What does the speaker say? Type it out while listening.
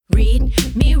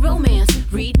Read me romance.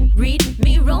 Read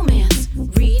me romance.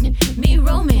 Read me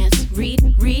romance.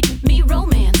 Read me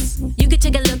romance. You could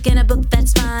take a look in a book,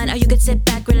 that's fine. Or you could sit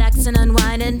back, relax, and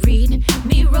unwind and read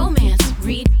me romance.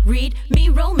 Read me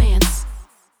romance.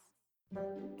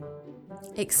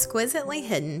 Exquisitely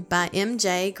Hidden by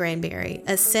M.J. Granberry,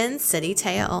 a Sin City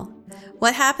Tale.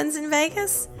 What happens in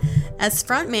Vegas? As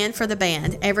frontman for the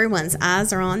band, everyone's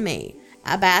eyes are on me.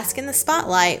 I bask in the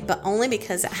spotlight, but only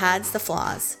because it hides the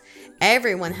flaws.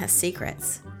 Everyone has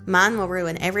secrets. Mine will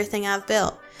ruin everything I've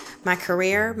built. My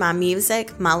career, my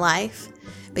music, my life.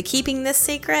 But keeping this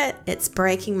secret, it's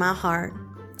breaking my heart.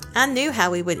 I knew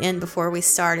how we would end before we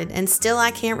started, and still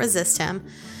I can't resist him.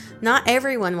 Not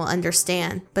everyone will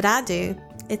understand, but I do.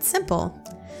 It's simple.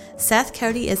 Seth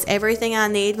Cody is everything I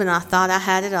need when I thought I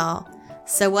had it all.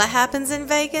 So what happens in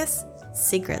Vegas?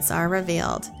 Secrets are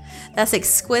revealed. That's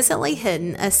Exquisitely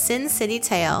Hidden, a Sin City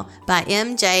Tale by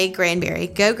M.J. Granberry.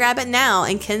 Go grab it now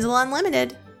in Kindle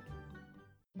Unlimited.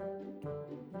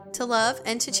 To Love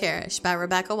and to Cherish by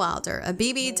Rebecca Wilder, a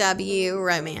BBW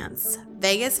romance.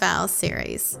 Vegas Vows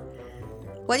series.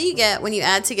 What do you get when you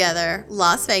add together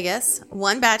Las Vegas,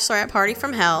 one bachelorette party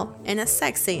from hell, and a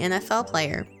sexy NFL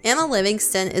player? Emma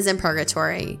Livingston is in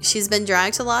purgatory. She's been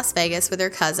dragged to Las Vegas with her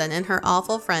cousin and her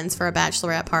awful friends for a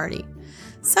bachelorette party.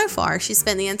 So far, she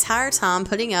spent the entire time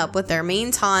putting up with their mean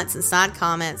taunts and snide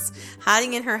comments,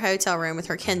 hiding in her hotel room with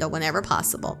her Kindle whenever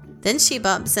possible. Then she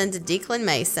bumps into Declan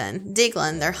Mason.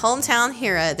 Declan, their hometown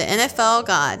hero, the NFL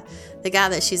god, the guy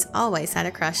that she's always had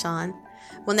a crush on.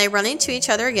 When they run into each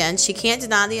other again, she can't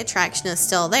deny the attraction is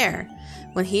still there.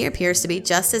 When he appears to be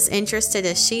just as interested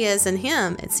as she is in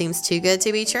him, it seems too good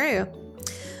to be true.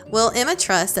 Will Emma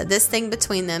trust that this thing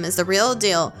between them is the real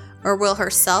deal, or will her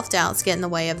self-doubts get in the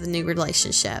way of the new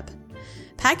relationship?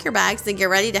 Pack your bags and get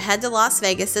ready to head to Las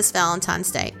Vegas this Valentine's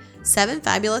Day. 7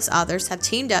 fabulous authors have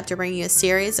teamed up to bring you a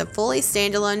series of fully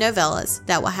standalone novellas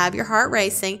that will have your heart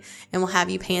racing and will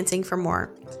have you panting for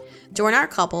more. Join our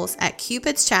couples at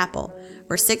Cupid's Chapel,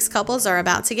 where 6 couples are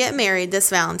about to get married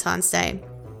this Valentine's Day.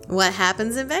 What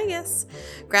happens in Vegas?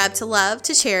 Grab To Love,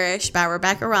 to Cherish by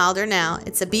Rebecca Wilder now.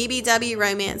 It's a BBW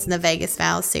romance in the Vegas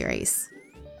Vows series.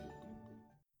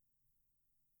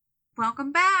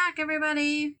 Welcome back,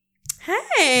 everybody.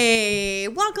 Hey,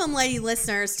 welcome, lady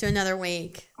listeners, to another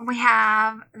week. We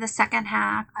have the second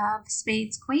half of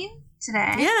Spades Queen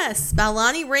today. Yes, by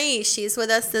Lonnie Reese. She's with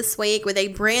us this week with a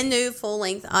brand new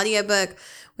full-length audiobook,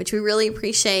 which we really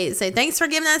appreciate. So thanks for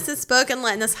giving us this book and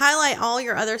letting us highlight all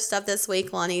your other stuff this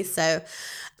week, Lonnie. So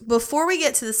before we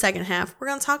get to the second half, we're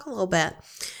going to talk a little bit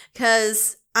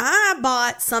because I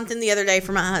bought something the other day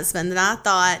for my husband that I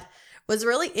thought was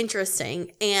really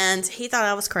interesting, and he thought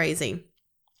I was crazy.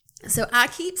 So I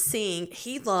keep seeing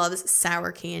he loves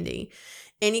sour candy,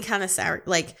 any kind of sour,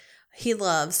 like he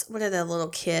loves, what are the little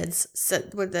kids,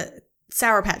 what the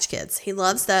Sour Patch Kids. He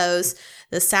loves those,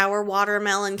 the sour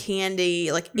watermelon candy,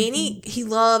 like he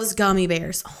loves gummy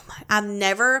bears. Oh my, I've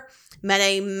never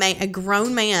met a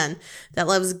grown man that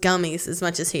loves gummies as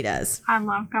much as he does. I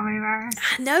love gummy bears.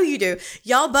 I know you do.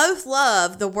 Y'all both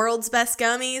love the world's best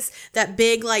gummies, that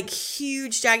big, like,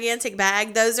 huge, gigantic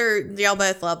bag. Y'all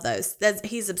both love those.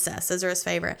 He's obsessed. Those are his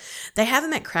favorite. They have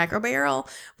them at Cracker Barrel.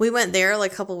 We went there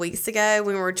like a couple weeks ago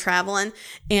when we were traveling,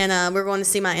 and we were going to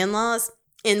see my in-laws.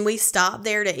 And we stopped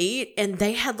there to eat, and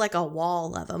they had like a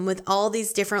wall of them with all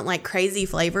these different like crazy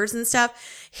flavors and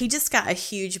stuff. He just got a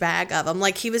huge bag of them.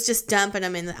 Like he was just dumping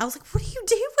them in. I was like, what are you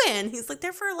doing? He's like,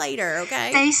 they're for later,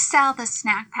 okay? They sell the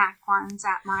snack pack ones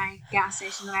at my gas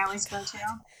station that I always go to.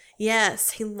 Yes,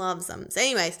 he loves them. So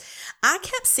anyways, I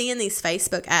kept seeing these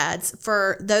Facebook ads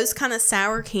for those kind of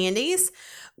sour candies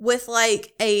with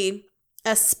like a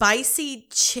spicy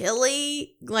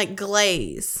chili like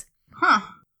glaze. Huh.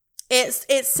 It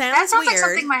sounds that sounds weird. Like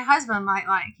something my husband might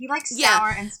like. He likes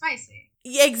sour and spicy.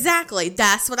 Yeah, exactly.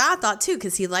 That's what I thought too,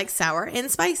 because he likes sour and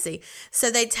spicy.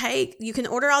 So you can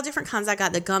order all different kinds. I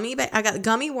got the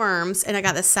gummy worms, and I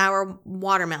got the sour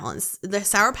watermelons, the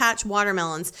Sour Patch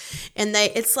watermelons, and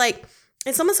it's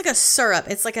almost like a syrup.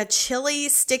 It's like a chili,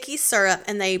 sticky syrup,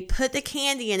 and they put the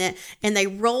candy in it, and they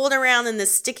roll it around in the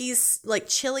sticky, like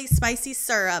chili, spicy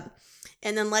syrup,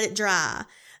 and then let it dry.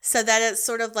 So that it's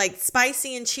sort of like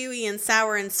spicy and chewy and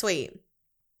sour and sweet.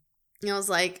 And I was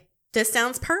like, this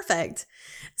sounds perfect.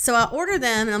 So I ordered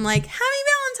them and I'm like, happy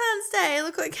Valentine's Day.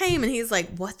 Look what came. And he's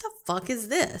like, what the fuck is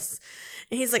this?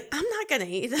 And he's like, I'm not going to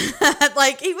eat that.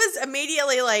 Like he was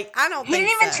immediately like, I don't think so. He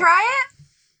didn't even try it?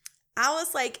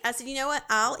 I said, you know what?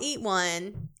 I'll eat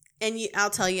one and I'll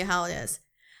tell you how it is.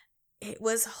 It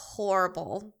was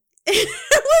horrible. It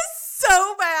was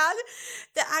so bad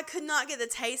that I could not get the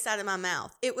taste out of my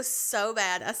mouth. It was so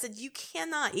bad. I said, you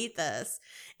cannot eat this.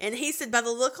 And he said, by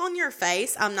the look on your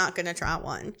face, I'm not going to try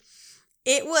one.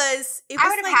 I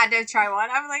would have had to try one.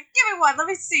 I was like, give me one. Let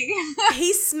me see.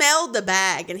 He smelled the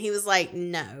bag and he was like,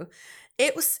 no.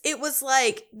 It was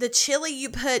like the chili you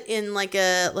put in like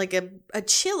a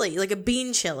chili, like a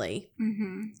bean chili.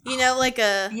 Mm-hmm. You know, like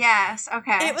a... Yes,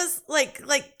 okay. It was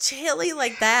like chili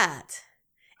like that.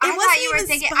 It I wasn't thought you were even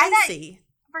thinking... spicy.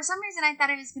 For some reason, I thought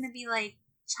it was going to be like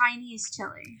Chinese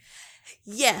chili.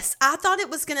 Yes, I thought it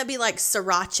was going to be like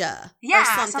sriracha Yeah, or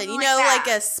something. You know, like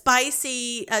like a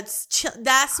spicy... that's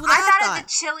what I I thought it was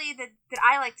the chili that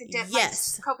I like to dip my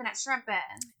coconut shrimp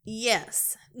in.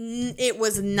 Yes. It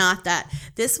was not that.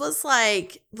 This was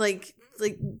like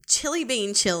chili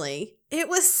bean chili. It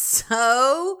was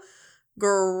so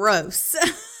gross.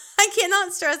 I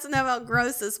cannot stress enough how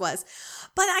gross this was.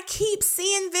 But I keep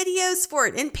seeing videos for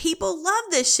it and people love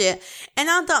this shit. And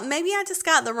I thought maybe I just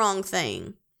got the wrong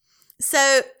thing.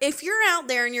 So if you're out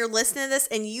there and you're listening to this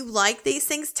and you like these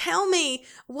things, tell me,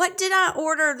 what did I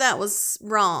order that was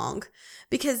wrong?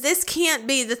 Because this can't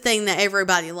be the thing that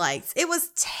everybody likes. It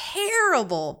was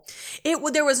terrible.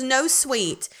 There was no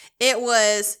sweet. It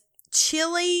was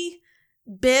chili,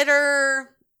 bitter,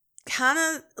 kind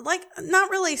of like not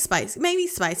really spicy. Maybe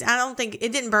spicy. I don't think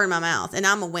it didn't burn my mouth, and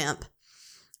I'm a wimp.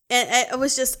 And it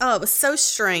was just, it was so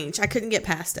strange. I couldn't get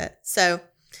past it. So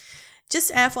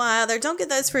just FYI out there, don't get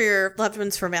those for your loved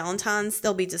ones for Valentine's.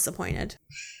 They'll be disappointed.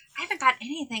 I haven't got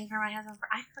anything for my husband.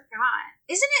 I forgot.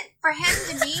 Isn't it for him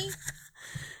to me?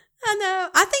 I know.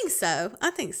 I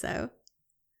think so.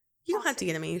 You don't have to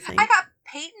get him anything. I got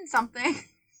Peyton something.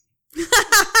 Just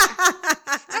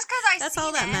because That's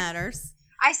all that matters.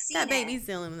 I see that baby's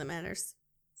the only one that matters.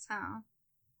 So.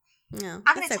 No.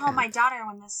 I'm going to tell my daughter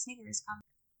when the sneakers come.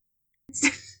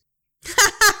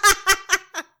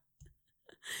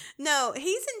 No,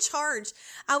 he's in charge.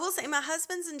 I will say my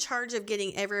husband's in charge of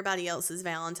getting everybody else's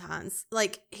Valentine's.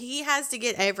 Like, he has to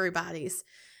get everybody's.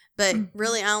 But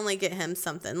really, I only get him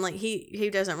something. Like, he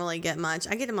doesn't really get much.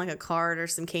 I get him like a card or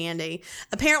some candy.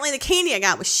 Apparently, the candy I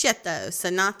got was shit, though.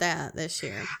 So, not that this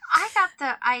year. I got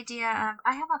the idea of,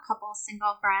 I have a couple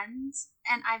single friends,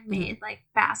 and I've made like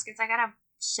baskets. I got to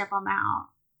ship them out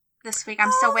this week.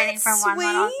 I'm still waiting for one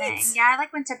little thing. Yeah, I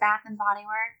like went to Bath and Body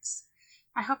Works.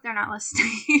 I hope they're not listening.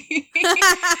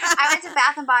 I went to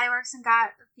Bath and Body Works and got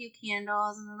a few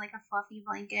candles and then like a fluffy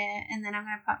blanket, and then I'm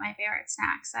going to put my favorite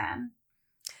snacks in.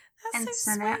 That's and so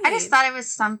send sweet. it. I just thought it was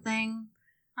something.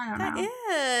 I don't know.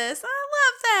 That is. I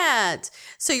love that.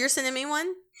 So you're sending me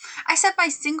one? I said my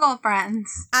single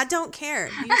friends. I don't care.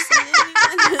 You sending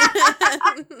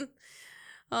me one?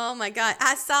 Oh my God.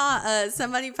 I saw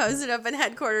somebody posted up in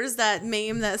headquarters that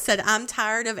meme that said, I'm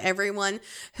tired of everyone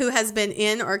who has been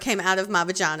in or came out of my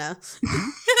vagina. And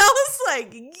I was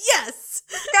like, yes.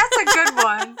 That's a good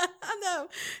one. I know.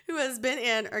 Who has been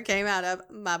in or came out of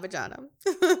my vagina.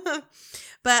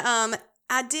 But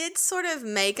I did sort of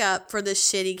make up for the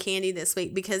shitty candy this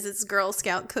week because it's Girl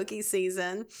Scout cookie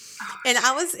season. And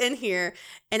I was in here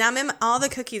and all the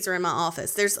cookies are in my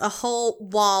office. There's a whole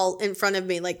wall in front of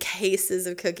me, like cases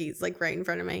of cookies, like right in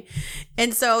front of me.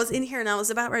 And so I was in here and I was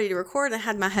about ready to record and I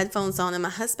had my headphones on and my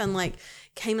husband like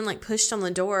came and like pushed on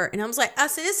the door and I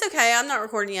said, it's okay. I'm not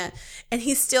recording yet. And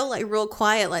he's still like real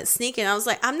quiet, like sneaking. I was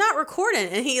like, I'm not recording.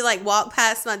 And he like walked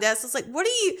past my desk. I was like, what are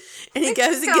you? And he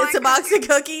goes and gets a box of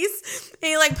cookies and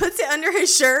he like puts it under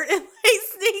his shirt and he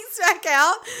sneaks back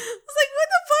out. I was like, what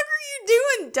the fuck are you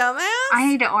doing, dumbass? I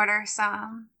need to order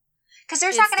some. Because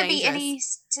there's not going to be any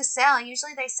to sell.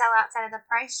 Usually they sell outside of the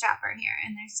Price Chopper here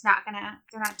and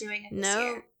they're not doing it this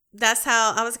year. That's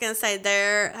how I was going to say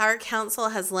our council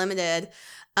has limited.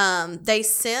 They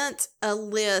sent a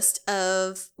list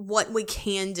of what we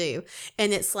can do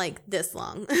and it's like this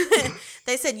long.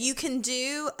 They said you can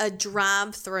do a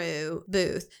drive-through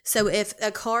booth. So if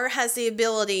a car has the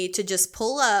ability to just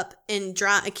pull up and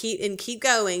keep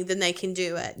going, then they can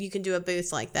do it. You can do a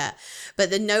booth like that. But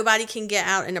then nobody can get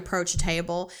out and approach a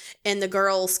table and the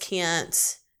girls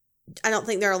can't. I don't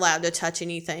think they're allowed to touch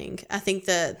anything. I think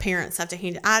the parents have to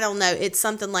hand it. I don't know. It's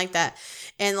something like that.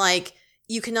 And like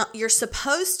you're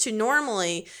supposed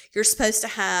to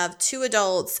have 2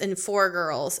 adults and 4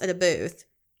 girls at a booth.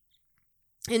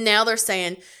 And now they're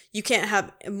saying you can't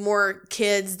have more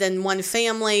kids than one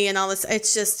family and all this. It's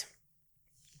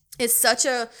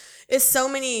so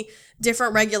many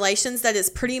different regulations that it's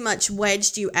pretty much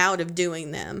wedged you out of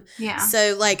doing them. Yeah.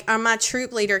 So like my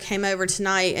troop leader came over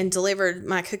tonight and delivered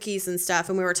my cookies and stuff.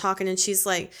 And we were talking and she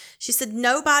said,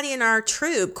 nobody in our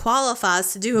troop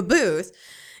qualifies to do a booth.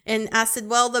 And I said,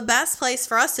 well, the best place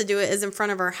for us to do it is in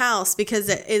front of our house because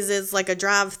it is like a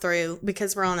drive-through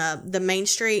because we're on the main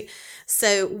street.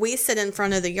 So we sit in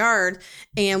front of the yard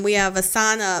and we have a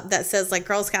sign up that says like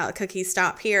Girl Scout cookies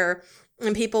stop here.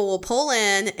 And people will pull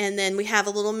in, and then we have a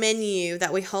little menu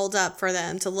that we hold up for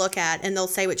them to look at, and they'll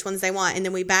say which ones they want, and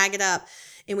then we bag it up,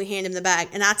 and we hand them the bag,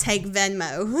 and I take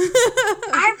Venmo.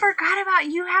 I forgot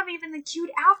about you have even the cute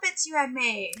outfits you had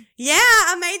made. Yeah,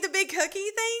 I made the big cookie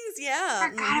things. Yeah. I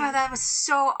forgot about that. It was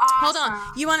so awesome. Hold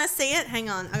on. You want to see it? Hang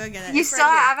on. I'll go get it. You It's still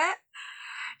right here. have it?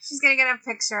 She's going to get a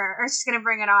picture, or she's going to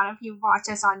bring it on. If you watch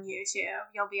us on YouTube,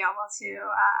 you'll be able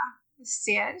to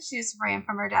see it. She just ran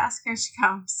from her desk. Here she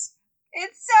comes.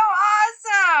 It's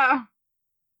so awesome.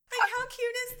 Like, how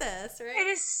cute is this, right? It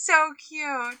is so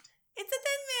cute. It's a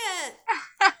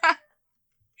Thin Mint.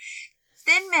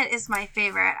 Thin Mint is my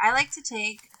favorite. I like to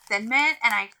take Thin Mint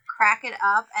and I crack it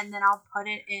up and then I'll put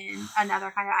it in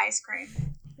another kind of ice cream.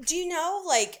 Do you know,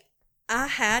 like, I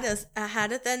had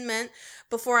a Thin Mint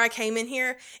before I came in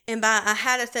here, and by I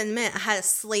had a Thin Mint, I had a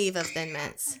sleeve of Thin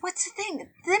Mints. What's the thing?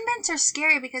 Thin Mints are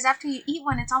scary because after you eat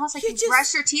one, it's almost like you just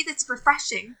brush your teeth. It's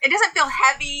refreshing. It doesn't feel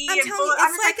heavy. I'm and telling you,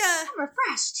 I'm it's just like I'm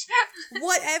refreshed.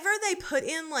 whatever they put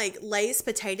in, like Lay's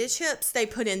potato chips, they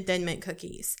put in Thin Mint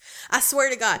cookies. I swear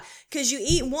to God, because you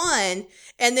eat one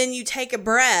and then you take a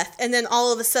breath, and then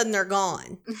all of a sudden they're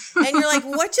gone, and you're like,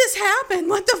 "What just happened?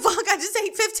 What the fuck? I just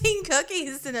ate 15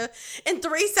 cookies in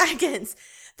 3 seconds."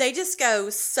 They just go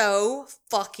so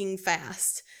fucking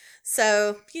fast.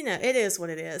 So, you know, it is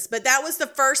what it is. But that was the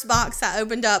first box I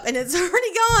opened up, and it's already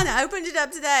gone. I opened it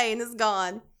up today, and it's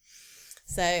gone.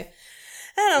 So, I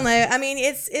don't know. I mean,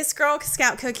 it's Girl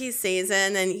Scout cookie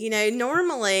season, and, you know,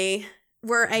 normally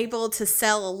we're able to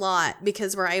sell a lot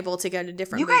because we're able to go to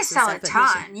different You guys booths and sell a stuff,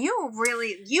 but ton.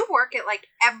 You work it like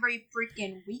every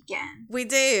freaking weekend. we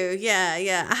do.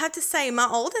 Yeah. I have to say, my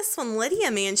oldest one,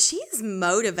 Lydia, man, she's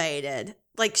motivated.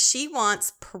 Like, she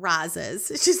wants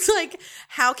prizes. She's like,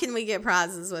 how can we get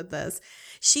prizes with this?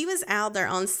 She was out there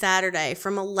on Saturday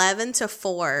from 11 to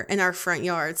 4 in our front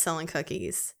yard selling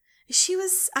cookies. She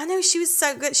was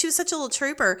so good. She was such a little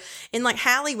trooper. And like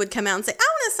Hallie would come out and say, I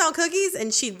want to sell cookies.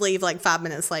 And she'd leave like 5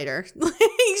 minutes later.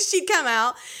 She'd come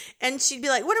out and she'd be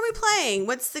like, what are we playing?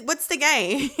 What's the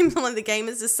game? Like, the game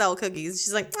is to sell cookies.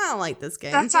 She's like, I don't like this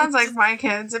game. That sounds like my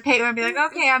kids. If Peyton would be like,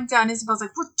 okay, I'm done. Isabel's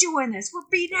like, we're doing this. We're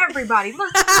beating everybody.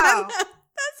 Let's go. That's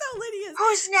how Lydia is.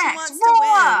 Who's She next? wants Roll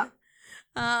to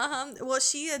win. up. Well,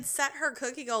 she had set her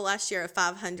cookie goal last year at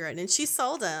 500 and she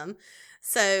sold them.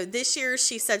 So this year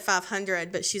she said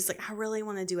 500, but she's like, I really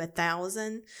want to do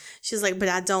 1,000. She's like, but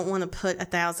I don't want to put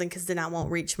 1,000 because then I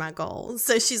won't reach my goal.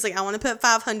 So she's like, I want to put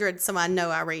 500 so I know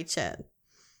I reach it.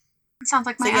 It sounds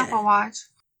like my So, yeah. Apple Watch.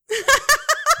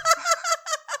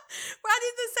 Well, I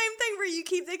did the same thing where you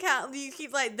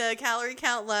keep like the calorie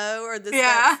count low or the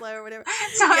Yeah. steps low or whatever.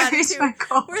 So I I do reached too. my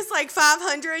goal. Where it's like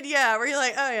 500, yeah. Where you're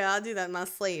like, oh yeah, I'll do that in my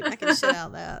sleep. I can shit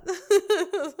out that.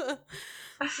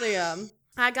 So yeah,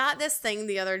 I got this thing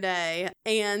the other day,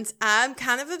 and I'm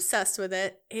kind of obsessed with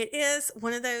it. It is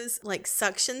one of those like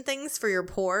suction things for your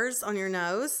pores on your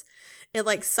nose. It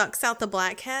like sucks out the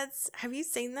blackheads. Have you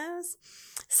seen those?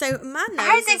 So my nose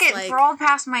I think is it like, rolled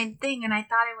past my thing and I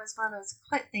thought it was one of those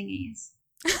clit thingies.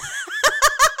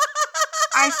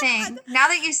 I think. Now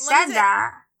that you said me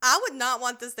that. I would not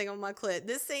want this thing on my clit.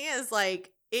 This thing is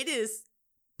like, it is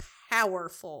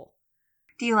powerful.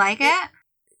 Do you like it?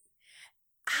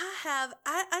 I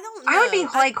don't know. I would be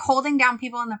like holding down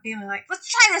people in the family, like, let's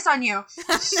try this on you. No,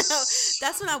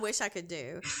 that's what I wish I could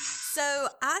do. So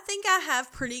I think I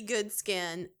have pretty good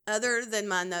skin other than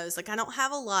my nose. Like, I don't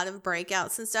have a lot of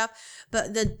breakouts and stuff,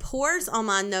 but the pores on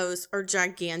my nose are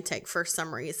gigantic for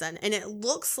some reason. And it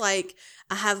looks like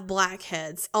I have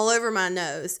blackheads all over my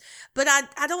nose, but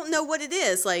I don't know what it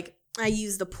is. Like, I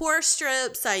use the pore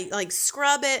strips. I like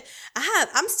scrub it.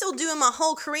 I'm still doing my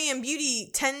whole Korean beauty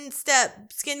 10-step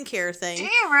skincare thing. Do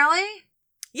you really?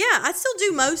 Yeah, I still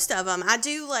do most of them.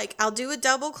 I'll do a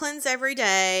double cleanse every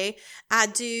day. I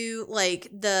do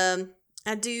the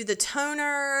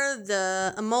toner,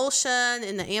 the emulsion,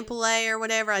 and the Ampoulet or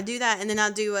whatever. I do that, and then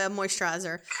I do a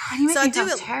moisturizer. God, you make So me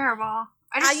feel terrible.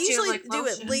 I usually like do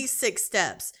lotion. at least 6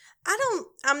 steps.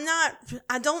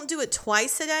 I don't do it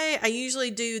twice a day. I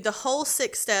usually do the whole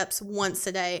 6 steps once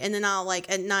a day. And then I'll like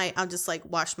at night, I'll just like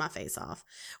wash my face off,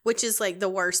 which is like the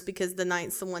worst because the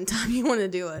night's the one time you want to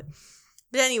do it.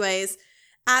 But anyways,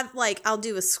 I'll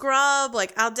do a scrub.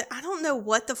 Like I don't know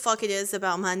what the fuck it is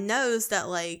about my nose that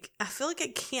like, I feel like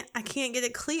I can't get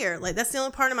it clear. Like that's the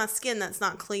only part of my skin that's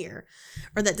not clear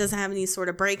or that doesn't have any sort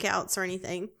of breakouts or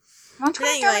anything. Why don't you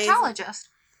go to a dermatologist?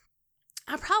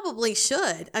 I probably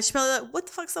should. I should probably like, what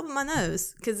the fuck's up with my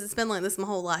nose? Because it's been like this my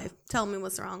whole life. Tell me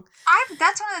what's wrong.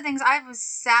 That's one of the things I was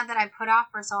sad that I put off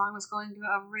for so long, was going to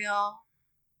a real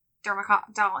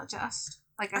dermatologist.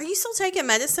 Are you still taking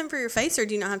medicine for your face, or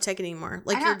do you not have to take it anymore?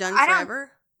 Like, you're done forever?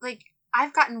 forever? Like,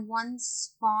 I've gotten one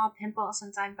small pimple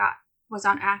since was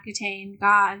on Accutane,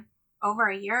 God, over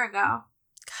a year ago.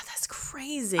 God, that's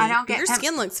crazy. Your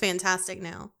skin looks fantastic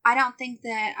now. I don't think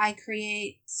that I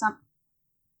create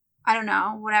I don't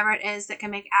know, whatever it is that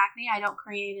can make acne. I don't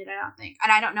create it, I don't think.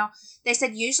 And I don't know. They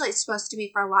said usually it's supposed to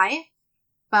be for life,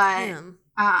 but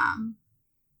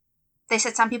they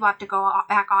said some people have to go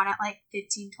back on it like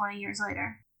 15, 20 years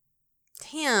later.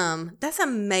 Damn, that's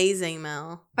amazing,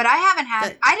 Mel. But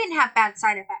I didn't have bad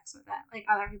side effects with it, like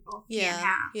other people can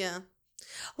have. Yeah.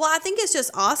 Well, I think it's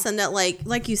just awesome that,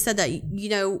 like you said, that, you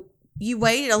know, you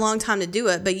waited a long time to do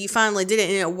it, but you finally did it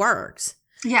and it worked.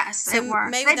 Yes, so it works.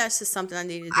 Maybe that's just something I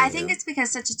need to do. I think it's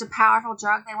because it's such a powerful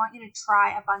drug. They want you to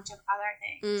try a bunch of other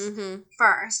things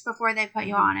first before they put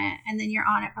you on it, and then you're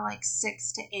on it for like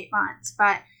 6 to 8 months.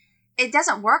 But it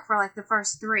doesn't work for like the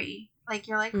first 3. Like,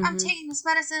 you're like, I'm taking this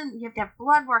medicine. You have to have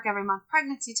blood work every month,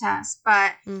 pregnancy tests.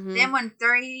 But then when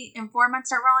 3 and 4 months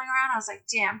start rolling around, I was like,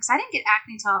 damn, because I didn't get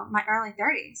acne till my early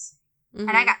 30s.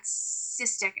 And I got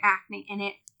cystic acne, and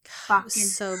it fucking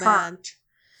so hurt.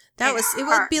 bad. It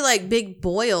would be like big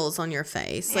boils on your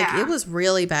face. Like, it was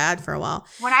really bad for a while.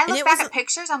 When I look back at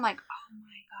pictures, I'm like, oh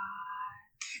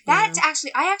my God.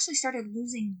 I actually started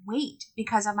losing weight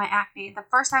because of my acne. The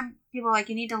first time people were like,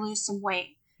 you need to lose some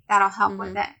weight. That'll help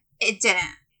with it. It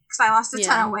didn't. Because I lost a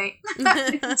ton of weight.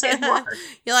 It didn't work.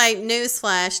 You're like,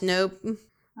 newsflash, nope.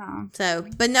 So,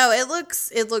 but no, it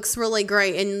looks really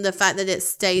great, and the fact that it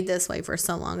stayed this way for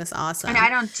so long is awesome. And I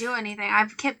don't do anything. I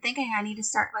kept thinking I need to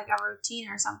start like a routine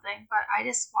or something, but I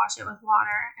just wash it with water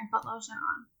and put lotion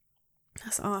on.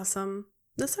 That's awesome.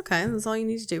 That's okay. That's all you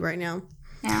need to do right now.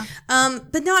 Yeah.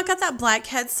 But no, I got that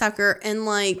blackhead sucker, and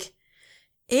like,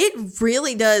 it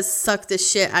really does suck the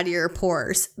shit out of your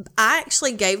pores. I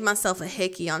actually gave myself a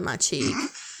hickey on my cheek,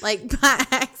 like by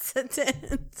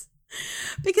accident.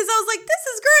 Because I was like, this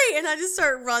is great. And I just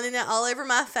started running it all over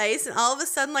my face. And all of a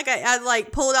sudden, like, I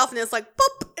like pulled it off, and it's like,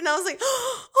 boop. And I was like,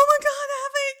 oh my God, I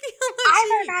have a hickey on my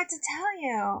cheek. Forgot to tell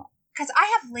you. Because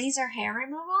I have laser hair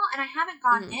removal, and I haven't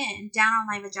gone in down on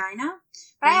my vagina.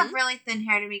 But I have really thin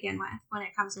hair to begin with when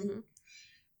it comes in.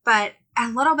 But a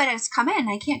little bit has come in.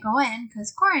 I can't go in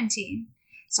because quarantine.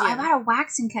 So I bought a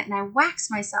waxing kit, and I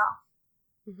waxed myself.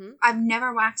 I've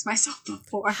never waxed myself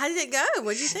before. How did it go?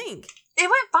 What did you think? It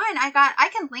went fine. I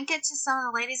can link it to some of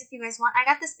the ladies if you guys want. I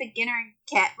got this beginner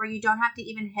kit where you don't have to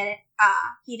even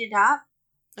heat it up.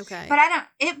 Okay. But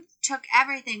it took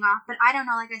everything off. But I don't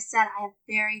know, like I said, I have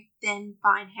very thin,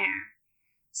 fine hair.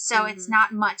 So it's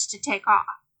not much to take off.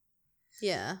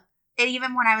 Yeah. And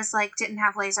even when I was like, didn't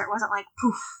have laser, it wasn't like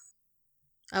poof.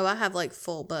 Oh, I have like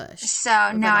full bush.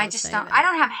 So no, I just don't. I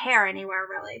don't have hair anywhere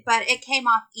really, but it came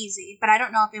off easy. But I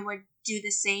don't know if it would do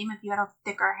the same if you had a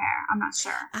thicker hair. I'm not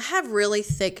sure. I have really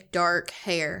thick, dark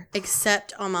hair,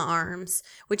 except on my arms,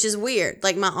 which is weird.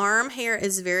 Like, my arm hair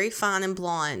is very fine and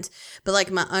blonde, but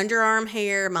like my underarm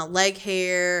hair, my leg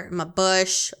hair, my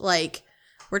bush, like,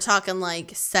 we're talking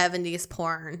like 70s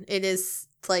porn. It is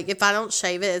like, if I don't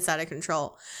shave it, it's out of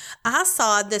control. I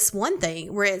saw this one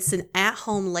thing where it's an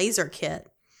at-home laser kit.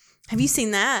 Have you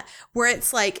seen that? Where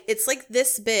it's like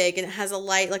this big, and it has a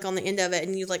light like on the end of it,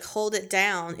 and you like hold it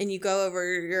down and you go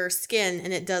over your skin,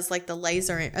 and it does like the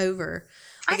laser over.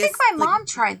 I think my mom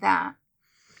tried that.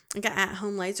 Like an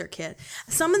at-home laser kit.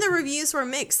 Some of the reviews were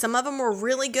mixed. Some of them were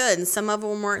really good, and some of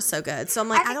them weren't so good. So I'm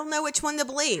like, I don't know which one to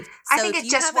believe. So I think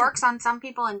it just works on some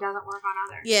people and doesn't work on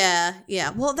others.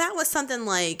 Yeah. Well, that was something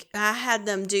like, I had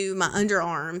them do my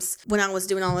underarms when I was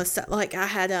doing all this stuff. Like, I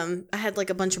had like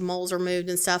a bunch of moles removed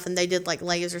and stuff, and they did like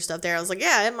laser stuff there. I was like,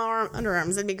 yeah, I have my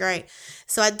underarms. It'd be great.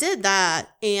 So I did that,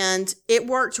 and it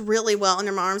worked really well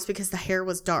under my arms because the hair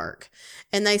was dark.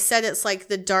 And they said it's like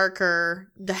the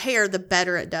darker the hair, the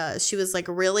better it does. She was like,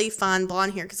 really fine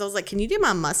blonde hair. Because I was like, can you do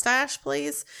my mustache,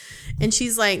 please? And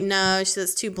she's like, no. She said,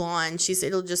 it's too blonde. She said,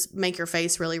 it'll just make your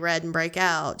face really red and break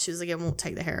out. She was like, it won't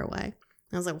take the hair away. And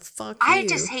I was like, well, fuck you. I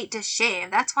just hate to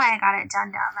shave. That's why I got it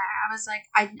done down there. I was like,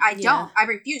 I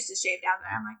refuse to shave down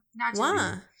there. I'm like, not doing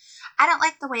Why? it. I don't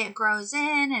like the way it grows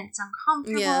in, and it's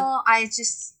uncomfortable. Yeah.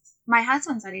 My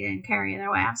husband said he didn't care either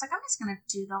way. I was like, I'm just going to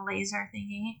do the laser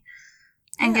thingy.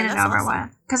 And get it over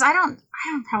with. Because I don't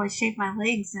probably shave my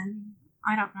legs in,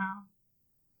 I don't know,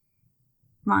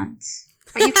 months.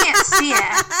 But you can't see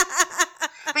it.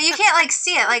 But you can't, like,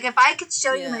 see it. Like, if I could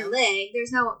show you my leg, you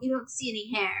don't see any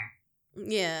hair.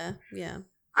 Yeah.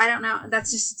 I don't know.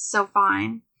 That's just so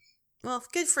fine. Well,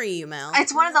 good for you, Mel.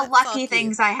 It's one of the lucky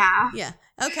things I have. Yeah.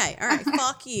 Okay. All right.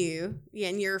 Fuck you. Yeah,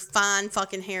 and your fine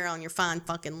fucking hair on your fine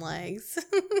fucking legs.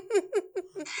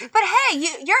 But hey, your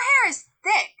hair is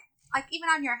thick. Like, even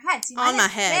on your head. So on my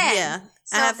head, thin. yeah.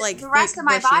 So I have, like, the rest of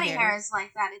my body hair is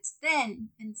like that. It's thin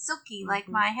and silky, like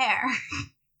my hair.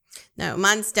 No,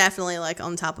 mine's definitely, like,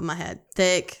 on top of my head.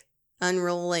 Thick,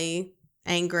 unruly,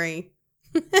 angry.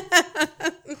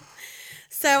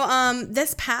 So,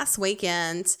 this past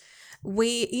weekend,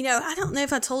 I don't know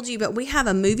if I told you, but we have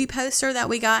a movie poster that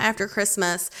we got after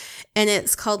Christmas, and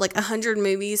it's called, like, 100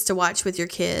 movies to watch with your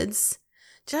kids.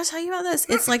 Did I tell you about this?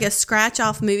 It's like a scratch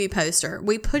off movie poster.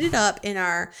 We put it up in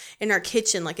our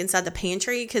kitchen, like inside the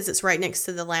pantry, because it's right next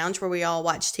to the lounge where we all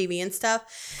watch TV and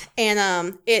stuff.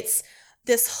 And it's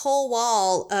this whole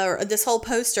wall or this whole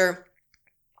poster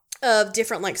of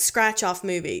different like scratch off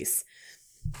movies.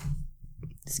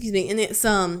 Excuse me. And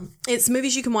it's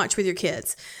movies you can watch with your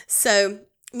kids. So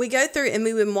we go through and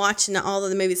we've been watching all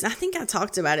of the movies. And I think I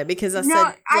talked about it because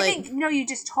you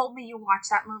just told me you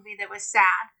watched that movie that was sad.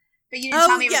 But you didn't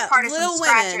tell me it was part of some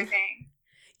scratcher thing.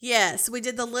 Yes, we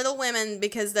did the Little Women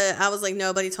because I was like,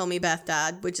 nobody told me Beth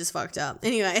died, which is fucked up.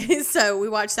 Anyway, so we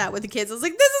watched that with the kids. I was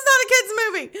like, this is not a kid's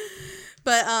movie.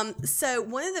 But so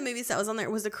one of the movies that was on there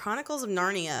was The Chronicles of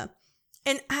Narnia.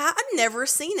 And I'd never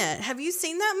seen it. Have you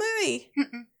seen that movie?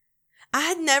 Mm-mm. I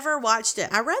had never watched it.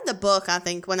 I read the book, I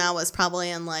think, when I was probably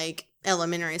in like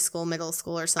elementary school, middle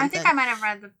school or something. I think I might have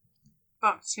read the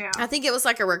book too. I think it was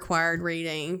like a required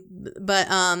reading, but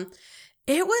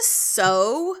it was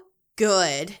so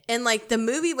good, and like the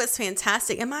movie was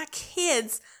fantastic, and my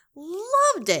kids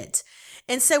loved it.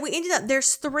 And so we ended up,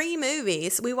 there's 3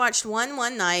 movies. We watched one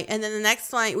night, and then the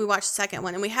next night we watched the second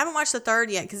one, and we haven't watched the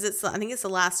third yet because I think it's the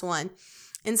last one.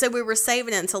 And so we were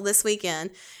saving it until this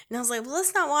weekend, and I was like, well,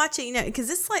 let's not watch it,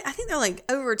 because it's like, I think they're like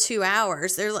over 2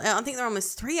 hours. I think they're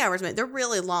almost 3 hours, but they're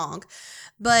really long.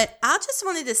 But I just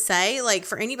wanted to say, like,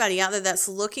 for anybody out there that's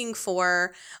looking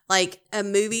for, like, a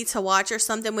movie to watch or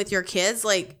something with your kids,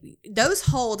 like, those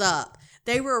hold up.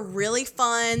 They were really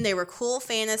fun. They were cool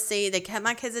fantasy. They kept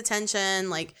my kids' attention.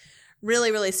 Like,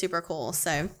 really, really super cool.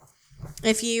 So,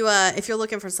 if you're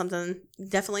looking for something,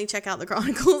 definitely check out The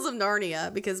Chronicles of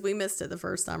Narnia because we missed it the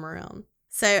first time around.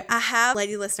 So, I have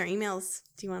lady listener emails.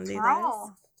 Do you want to do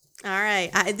this? All right.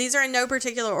 These are in no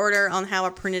particular order on how I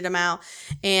printed them out.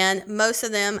 And most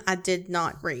of them I did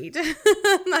not read.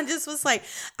 I just was like,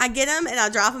 I get them and I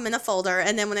drop them in a folder.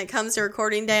 And then when it comes to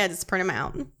recording day, I just print them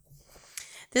out.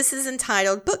 This is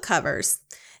entitled Book Covers.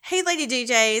 Hey, Lady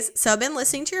DJs. So I've been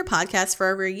listening to your podcast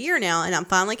for over a year now, and I'm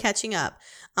finally catching up.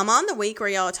 I'm on the week where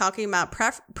y'all are talking about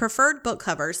preferred book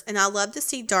covers, and I love to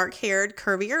see dark-haired,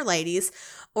 curvier ladies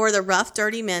or the rough,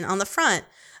 dirty men on the front.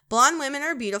 Blonde women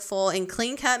are beautiful and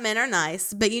clean-cut men are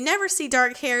nice, but you never see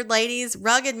dark-haired ladies,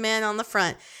 rugged men on the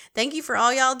front. Thank you for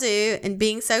all y'all do and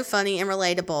being so funny and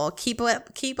relatable.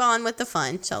 Keep on with the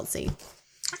fun, Chelsea.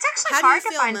 It's actually hard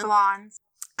to find blondes.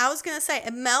 I was going to say,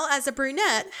 Mel, as a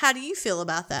brunette, how do you feel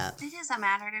about that? It doesn't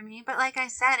matter to me, but like I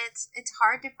said, it's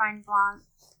hard to find blonde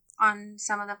on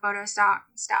some of the photo stock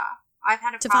stuff. I've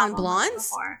had a problem find blondes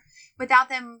before without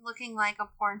them looking like a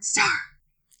porn star.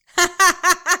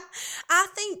 I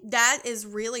think that is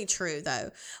really true,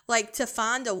 though. Like, to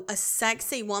find a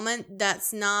sexy woman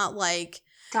that's not like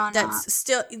that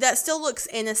still looks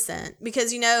innocent,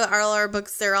 because all our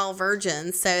books, they're all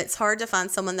virgins, so it's hard to find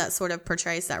someone that sort of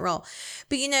portrays that role.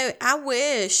 But I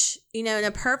wish in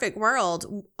a perfect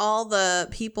world all the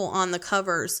people on the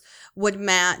covers would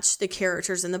match the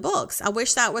characters in the books. I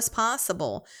wish that was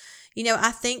possible.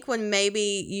 I think when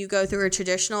maybe you go through a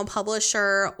traditional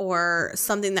publisher or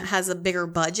something that has a bigger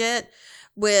budget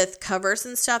with covers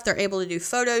and stuff, they're able to do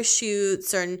photo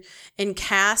shoots and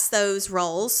cast those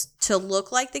roles to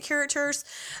look like the characters.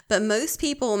 But most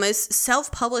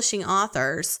self-publishing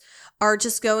authors are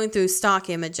just going through stock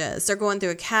images. They're going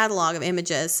through a catalog of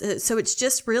images. So it's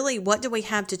just really, what do we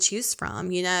have to choose from,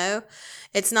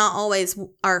 It's not always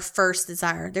our first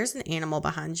desire. There's an animal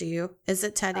behind you. Is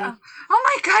it Teddy? Oh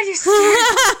my God, you scared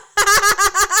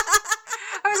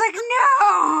I was like,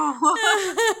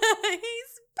 no.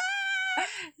 He's back.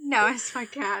 No, it's my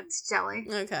cat. It's Jelly.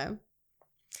 Okay.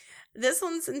 This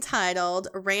one's entitled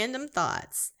Random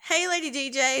Thoughts. Hey, Lady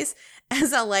DJs.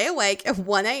 As I lay awake at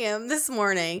 1 a.m. this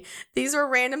morning, these were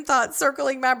random thoughts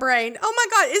circling my brain. Oh my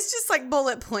God, it's just like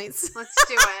bullet points. Let's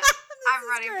do it. I'm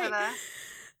ready for this.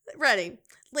 Ready.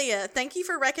 Leah, thank you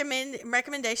for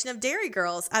recommendation of Dairy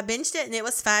Girls. I binged it and it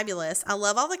was fabulous. I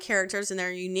love all the characters and their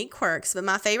unique quirks, but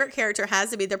my favorite character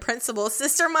has to be the principal,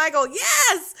 Sister Michael.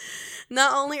 Yes!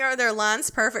 Not only are their lines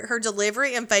perfect, her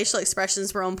delivery and facial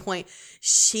expressions were on point.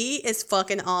 She is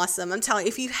fucking awesome. I'm telling you,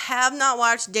 if you have not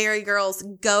watched Dairy Girls,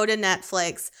 go to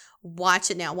Netflix. Watch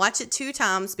it now. Watch it 2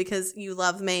 times because you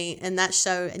love me, and that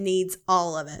show needs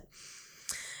all of it.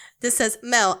 This says,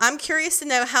 Mel, I'm curious to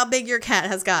know how big your cat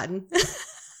has gotten.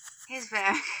 He's big.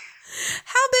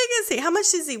 How big is he? How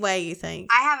much does he weigh, you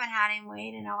think? I haven't had him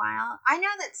weighed in a while. I know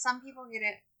that some people get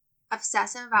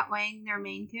obsessive about weighing their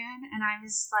Maine Coon, and I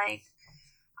was like,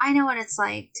 I know what it's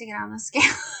like to get on the scale.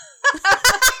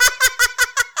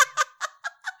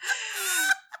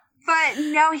 But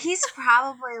no, he's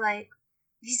probably like,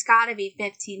 he's got to be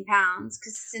 15 pounds.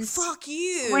 Because since Fuck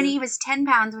you. When he was 10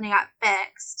 pounds when he got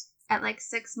fixed at like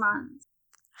 6 months.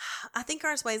 I think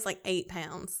ours weighs like 8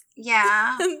 pounds.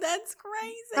 Yeah. That's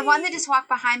crazy. The one that just walked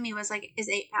behind me is 8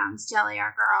 pounds. Jelly,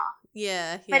 our girl.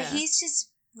 Yeah. But he's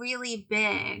just really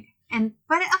big. But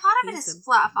a lot of it is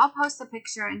fluff. I'll post a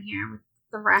picture in here with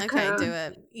the raccoon. Okay, do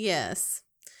it. Yes.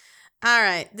 All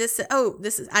right.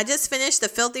 I just finished The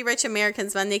Filthy Rich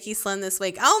Americans by Nikki Sloan this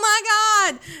week. Oh my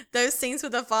God. Those scenes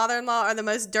with the father-in-law are the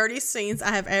most dirty scenes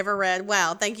I have ever read.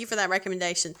 Wow. Thank you for that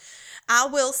recommendation. I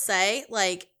will say,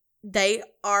 like, they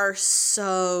are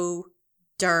so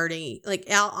dirty. Like,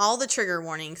 all the trigger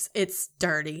warnings, it's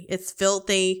dirty. It's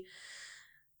filthy.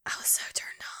 I was so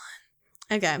turned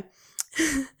on. Okay.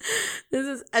 This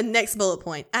is a next bullet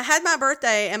point. I had my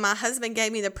birthday and my husband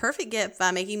gave me the perfect gift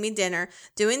by making me dinner,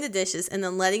 doing the dishes, and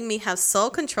then letting me have sole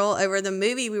control over the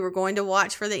movie we were going to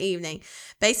watch for the evening.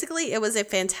 Basically, it was a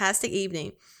fantastic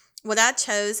evening. What I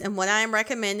chose and what I am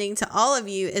recommending to all of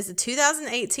you is the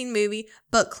 2018 movie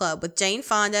Book Club with Jane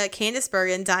Fonda, Candice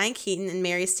Bergen, Diane Keaton, and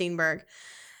Mary Steenburgen.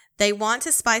 They want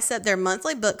to spice up their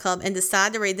monthly book club and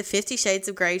decide to read the 50 Shades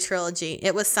of Grey trilogy.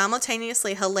 It was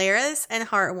simultaneously hilarious and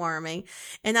heartwarming.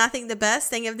 And I think the best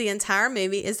thing of the entire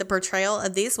movie is the portrayal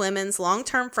of these women's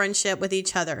long-term friendship with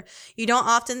each other. You don't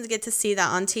often get to see that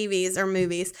on TVs or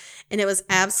movies, and it was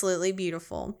absolutely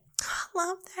beautiful. I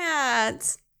love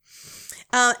that.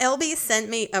 LB sent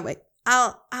me,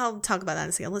 I'll talk about that in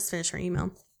a second. Let's finish her email.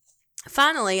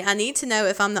 Finally, I need to know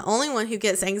if I'm the only one who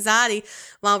gets anxiety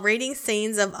while reading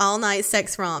scenes of all-night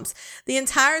sex romps. The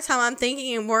entire time I'm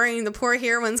thinking and worrying the poor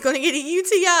heroine's going to get a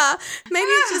UTI. Maybe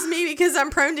it's just me because I'm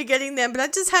prone to getting them, but I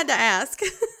just had to ask. I've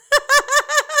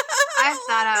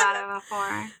thought about it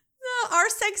before. No, our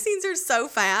sex scenes are so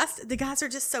fast. The guys are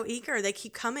just so eager. They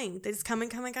keep coming. They just come.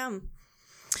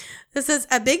 This is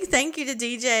a big thank you to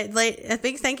DJs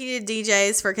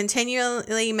for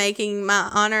continually making my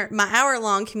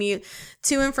hour-long commute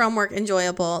to and from work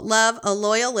enjoyable. Love, a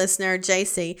loyal listener,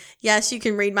 JC. Yes, you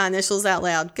can read my initials out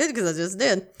loud. Good, because I just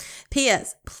did.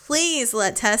 P.S. Please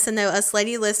let Tessa know us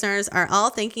lady listeners are all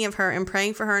thinking of her and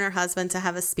praying for her and her husband to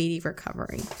have a speedy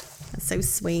recovery. That's so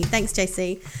sweet. Thanks,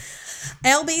 JC.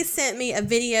 LB sent me a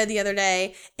video the other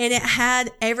day, and it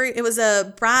had it was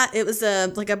a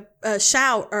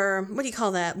shower, or what do you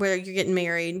call that, where you're getting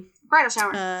married? Bridal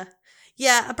shower.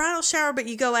 Yeah, a bridal shower, but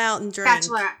you go out and drink.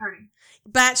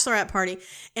 Bachelorette party.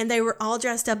 And they were all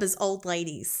dressed up as old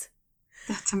ladies.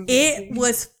 That's amazing. It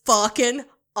was fucking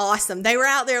awesome. They were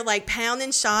out there like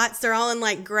pounding shots. They're all in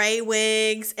like gray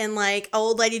wigs and like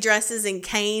old lady dresses and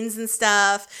canes and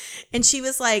stuff. And she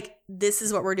was like, this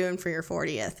is what we're doing for your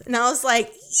 40th. And I was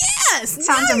like, yes,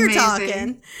 sounds now you're amazing.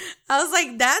 Talking. I was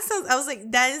like,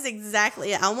 that is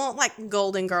exactly it. I want like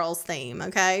Golden Girls theme.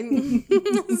 Okay.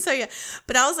 So yeah,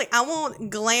 but I was like, I want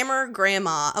glamour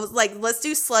grandma. I was like, let's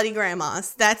do slutty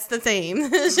grandmas. That's the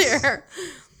theme. Sure.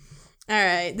 All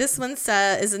right, this one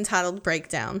is entitled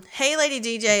Breakdown. Hey, Lady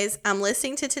DJs, I'm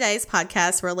listening to today's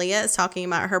podcast where Leah is talking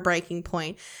about her breaking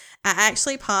point. I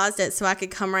actually paused it so I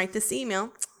could come write this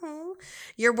email. Aww.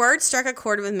 Your words struck a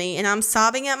chord with me, and I'm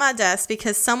sobbing at my desk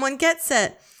because someone gets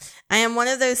it. I am one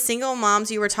of those single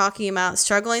moms you were talking about,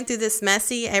 struggling through this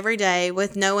messy every day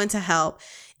with no one to help.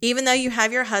 Even though you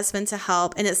have your husband to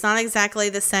help, and it's not exactly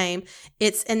the same,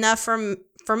 it's enough for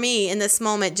me in this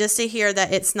moment just to hear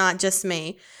that it's not just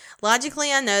me.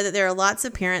 Logically, I know that there are lots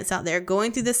of parents out there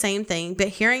going through the same thing, but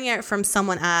hearing it from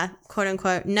someone I, quote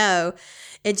unquote, know,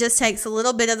 it just takes a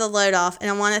little bit of the load off, and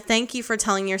I want to thank you for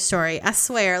telling your story. I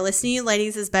swear, listening to you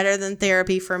ladies is better than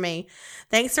therapy for me.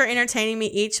 Thanks for entertaining me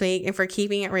each week and for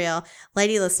keeping it real.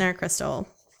 Lady listener, Crystal.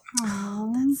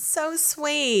 Oh, that's so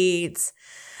sweet.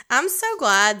 I'm so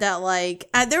glad that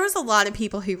there was a lot of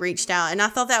people who reached out, and I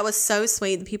thought that was so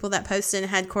sweet. The people that posted in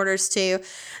headquarters too,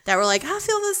 that were like, I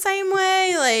feel the same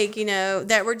way,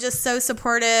 that were just so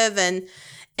supportive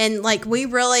and like we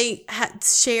really had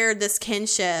shared this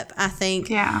kinship. I think,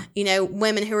 yeah.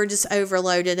 Women who are just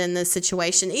overloaded in this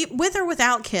situation, with or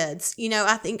without kids.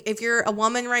 I think if you're a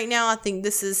woman right now, I think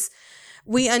this is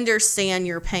we understand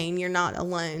your pain. You're not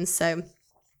alone. So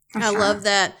For I sure. love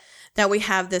that we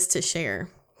have this to share.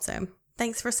 So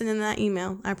thanks for sending that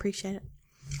email. I appreciate it.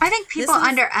 I think people This is-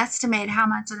 underestimate how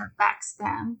much it affects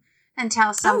them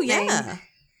until something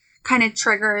kind of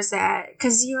triggers it.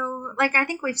 Because I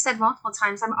think we've said multiple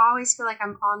times, I always feel like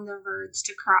I'm on the verge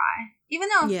to cry. Even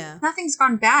though nothing's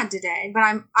gone bad today,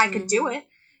 but I could do it.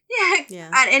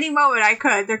 Yeah. At any moment I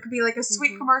could. There could be like a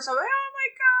sweet commercial. Like, oh my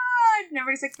God. And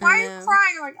everybody's like, why are you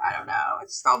crying? I'm like, I don't know.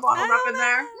 It's just all bottled up in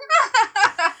there.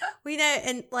 We know,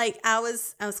 and like I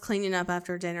was cleaning up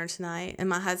after dinner tonight, and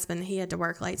my husband, he had to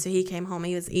work late, so he came home.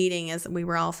 He was eating as we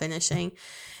were all finishing,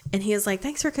 and he was like,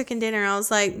 "Thanks for cooking dinner." I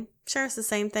was like, "Sure, it's the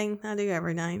same thing I do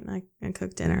every night. I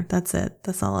cook dinner. That's it.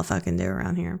 That's all I fucking do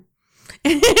around here."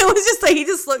 And it was just like he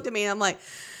just looked at me, and I'm like,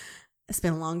 "It's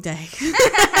been a long day."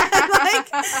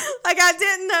 like I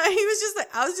didn't know. He was just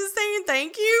like, I was just saying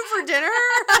thank you for dinner.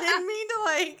 I didn't mean to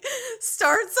like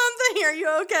start something. Are you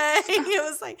okay? It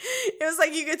was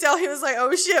like you could tell he was like,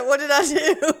 oh shit, what did I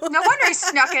do? No wonder he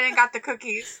snuck in and got the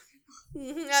cookies.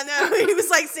 I know. He was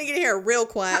like sneaking in here real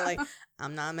quiet, like,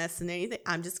 I'm not messing anything.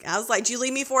 I was like, did you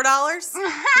leave me $4?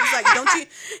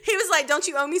 He was like, don't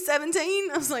you owe me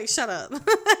 17? I was like, shut up.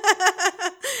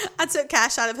 I took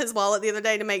cash out of his wallet the other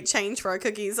day to make change for our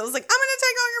cookies. I was like, I'm going to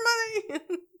take all your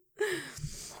money.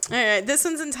 All right. This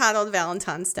one's entitled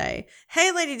Valentine's Day.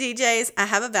 Hey, Lady DJs, I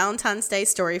have a Valentine's Day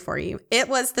story for you. It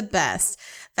was the best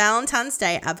Valentine's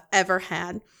Day I've ever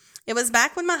had. It was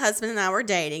back when my husband and I were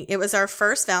dating. It was our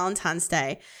first Valentine's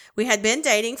Day. We had been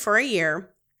dating for a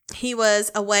year. He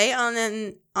was away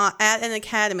at an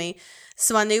academy,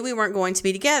 so I knew we weren't going to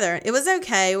be together. It was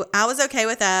okay. I was okay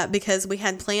with that because we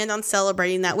had planned on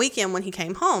celebrating that weekend when he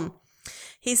came home.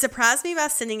 He surprised me by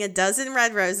sending a dozen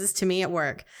red roses to me at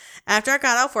work. After I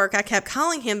got off work, I kept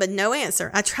calling him, but no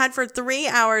answer. I tried for 3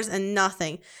 hours and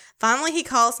nothing. Finally, he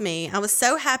calls me. I was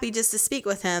so happy just to speak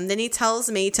with him. Then he tells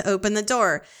me to open the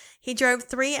door. He drove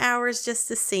 3 hours just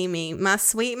to see me. My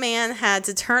sweet man had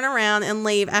to turn around and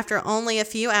leave after only a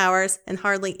few hours and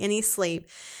hardly any sleep.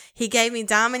 He gave me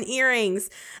diamond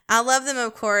earrings. I love them,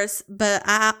 of course, but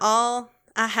all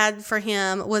I had for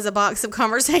him was a box of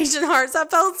conversation hearts. I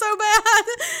felt so bad.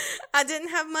 I didn't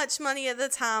have much money at the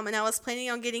time, and I was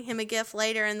planning on getting him a gift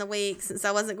later in the week since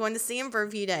I wasn't going to see him for a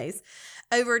few days.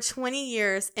 Over 20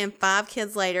 years and 5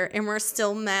 kids later, and we're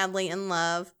still madly in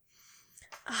love.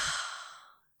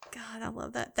 God, I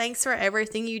love that. Thanks for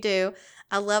everything you do.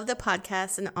 I love the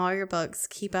podcast and all your books.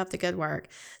 Keep up the good work.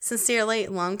 Sincerely,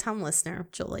 longtime listener,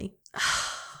 Julie.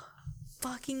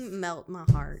 Fucking melt my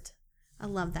heart. I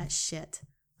love that shit.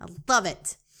 I love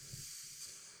it.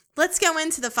 Let's go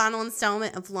into the final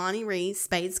installment of Lonnie Reed,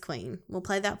 Spades Queen. We'll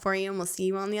play that for you and we'll see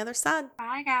you on the other side.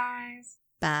 Bye, guys.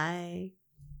 Bye.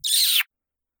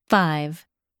 5.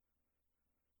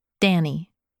 Danny.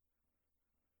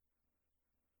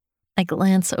 I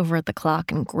glance over at the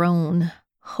clock and groan.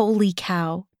 Holy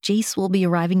cow, Jace will be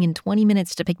arriving in 20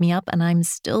 minutes to pick me up and I'm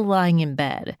still lying in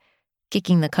bed.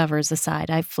 Kicking the covers aside,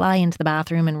 I fly into the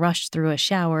bathroom and rush through a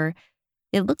shower.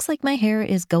 It looks like my hair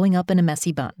is going up in a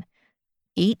messy bun.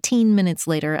 18 minutes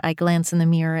later, I glance in the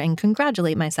mirror and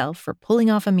congratulate myself for pulling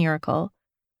off a miracle.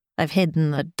 I've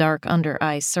hidden the dark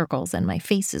under-eye circles and my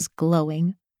face is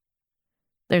glowing.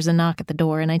 There's a knock at the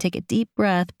door and I take a deep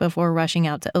breath before rushing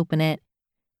out to open it.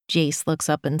 Jace looks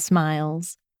up and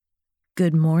smiles.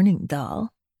 Good morning,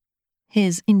 doll.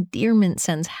 His endearment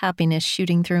sends happiness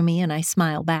shooting through me and I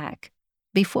smile back.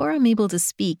 Before I'm able to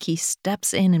speak, he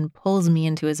steps in and pulls me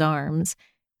into his arms.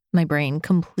 My brain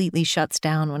completely shuts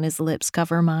down when his lips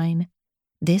cover mine.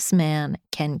 This man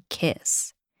can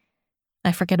kiss.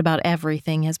 I forget about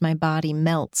everything as my body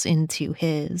melts into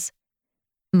his.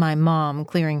 My mom,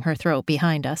 clearing her throat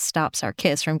behind us, stops our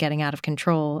kiss from getting out of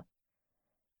control.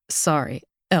 Sorry,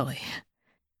 Ellie.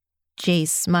 Jace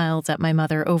smiles at my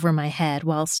mother over my head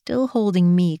while still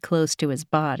holding me close to his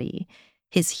body.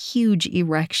 His huge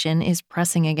erection is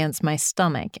pressing against my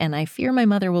stomach, and I fear my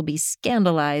mother will be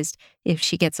scandalized if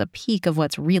she gets a peek of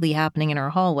what's really happening in our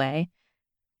hallway.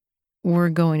 We're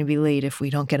going to be late if we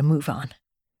don't get a move on.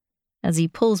 As he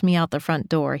pulls me out the front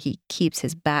door, he keeps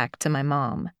his back to my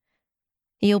mom.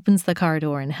 He opens the car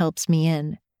door and helps me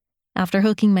in. After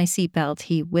hooking my seatbelt,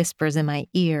 he whispers in my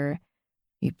ear,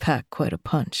 "You pack quite a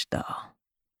punch, doll,"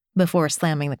 before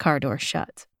slamming the car door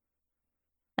shut.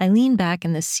 I lean back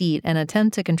in the seat and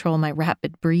attempt to control my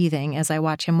rapid breathing as I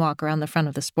watch him walk around the front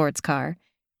of the sports car.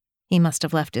 He must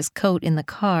have left his coat in the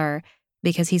car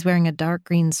because he's wearing a dark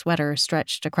green sweater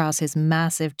stretched across his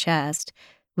massive chest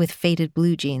with faded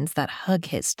blue jeans that hug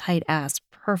his tight ass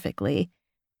perfectly.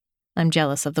 I'm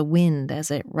jealous of the wind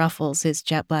as it ruffles his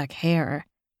jet black hair.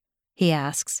 he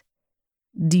asks.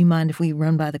 Do you mind if we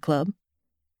run by the club?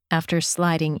 After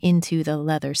sliding into the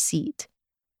leather seat.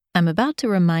 I'm about to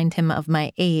remind him of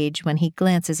my age when he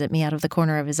glances at me out of the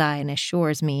corner of his eye and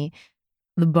assures me,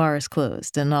 the bar is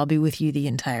closed and I'll be with you the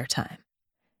entire time.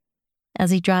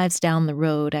 As he drives down the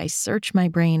road, I search my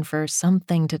brain for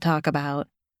something to talk about.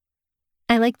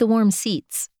 I like the warm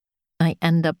seats. I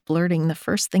end up blurting the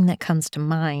first thing that comes to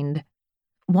mind.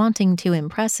 Wanting to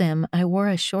impress him, I wore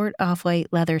a short off-white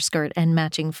leather skirt and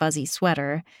matching fuzzy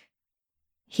sweater.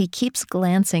 He keeps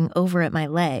glancing over at my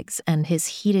legs, and his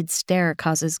heated stare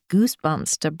causes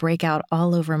goosebumps to break out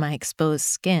all over my exposed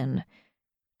skin.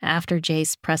 After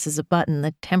Jace presses a button,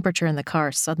 the temperature in the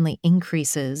car suddenly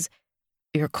increases.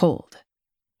 You're cold,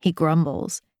 he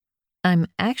grumbles. I'm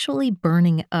actually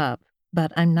burning up,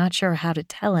 but I'm not sure how to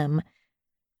tell him.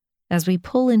 As we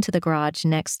pull into the garage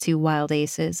next to Wild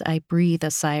Aces, I breathe a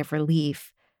sigh of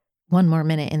relief. One more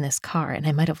minute in this car, and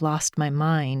I might have lost my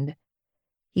mind.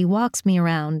 He walks me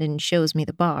around and shows me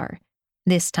the bar.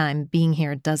 This time, being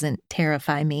here doesn't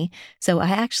terrify me, so I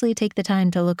actually take the time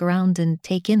to look around and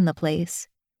take in the place.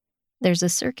 There's a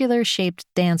circular-shaped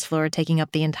dance floor taking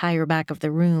up the entire back of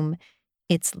the room.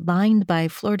 It's lined by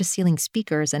floor-to-ceiling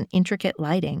speakers and intricate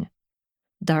lighting.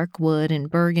 Dark wood and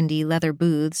burgundy leather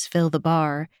booths fill the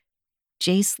bar.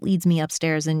 Jace leads me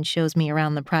upstairs and shows me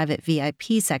around the private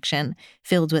VIP section,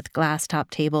 filled with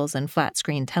glass-top tables and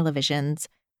flat-screen televisions.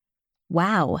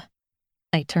 Wow.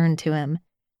 I turn to him.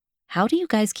 How do you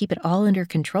guys keep it all under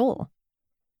control?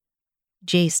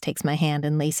 Jace takes my hand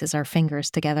and laces our fingers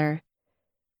together.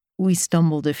 We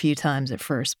stumbled a few times at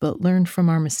first, but learned from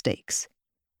our mistakes.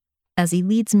 As he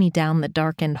leads me down the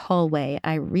darkened hallway,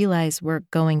 I realize we're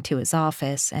going to his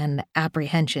office, and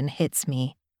apprehension hits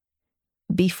me.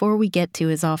 Before we get to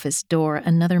his office door,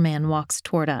 another man walks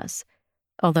toward us.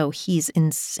 Although he's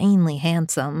insanely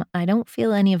handsome, I don't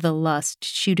feel any of the lust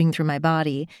shooting through my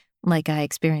body like I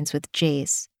experienced with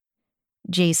Jace.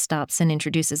 Jace stops and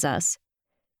introduces us.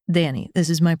 Danny, this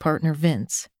is my partner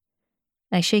Vince.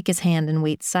 I shake his hand and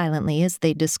wait silently as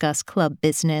they discuss club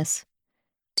business.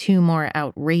 Two more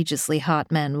outrageously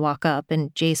hot men walk up,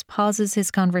 and Jace pauses his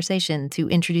conversation to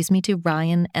introduce me to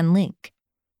Ryan and Link.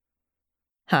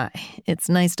 Hi, it's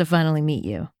nice to finally meet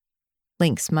you.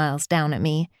 Link smiles down at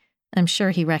me. I'm sure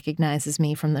he recognizes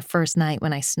me from the first night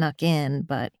when I snuck in,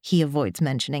 but he avoids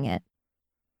mentioning it.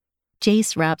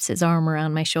 Jace wraps his arm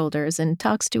around my shoulders and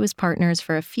talks to his partners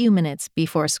for a few minutes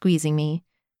before squeezing me.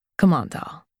 Come on,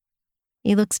 doll.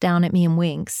 He looks down at me and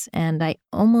winks, and I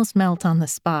almost melt on the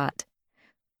spot.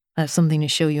 I have something to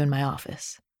show you in my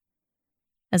office.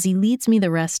 As he leads me the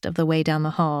rest of the way down the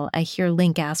hall, I hear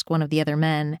Link ask one of the other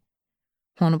men,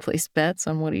 Want to place bets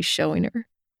on what he's showing her?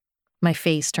 My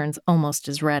face turns almost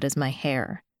as red as my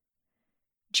hair.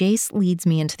 Jace leads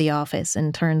me into the office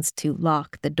and turns to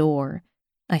lock the door.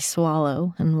 I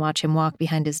swallow and watch him walk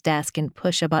behind his desk and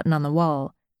push a button on the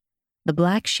wall. The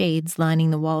black shades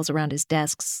lining the walls around his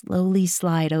desk slowly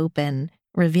slide open,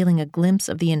 revealing a glimpse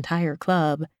of the entire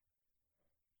club.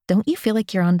 Don't you feel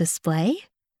like you're on display?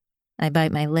 I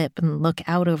bite my lip and look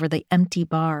out over the empty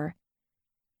bar.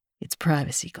 It's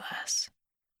privacy glass,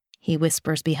 he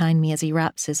whispers behind me as he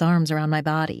wraps his arms around my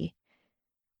body.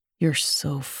 You're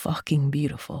so fucking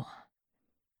beautiful.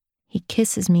 He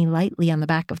kisses me lightly on the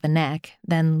back of the neck,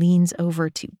 then leans over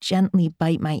to gently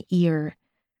bite my ear.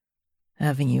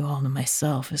 Having you all to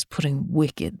myself is putting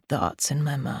wicked thoughts in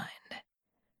my mind.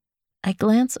 I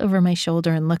glance over my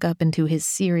shoulder and look up into his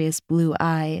serious blue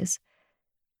eyes.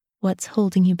 What's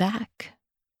holding you back?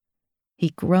 He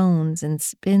groans and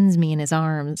spins me in his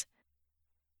arms.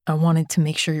 I wanted to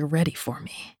make sure you're ready for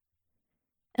me.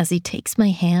 As he takes my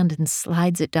hand and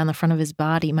slides it down the front of his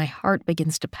body, my heart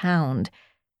begins to pound.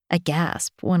 I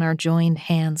gasp when our joined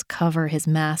hands cover his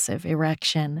massive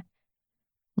erection.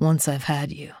 Once I've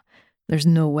had you, there's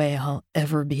no way I'll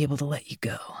ever be able to let you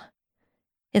go.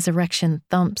 His erection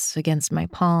thumps against my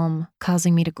palm,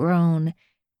 causing me to groan.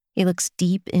 He looks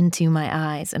deep into my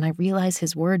eyes, and I realize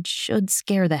his words should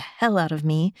scare the hell out of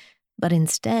me, but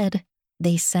instead,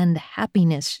 they send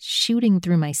happiness shooting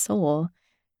through my soul.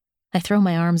 I throw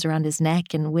my arms around his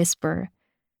neck and whisper,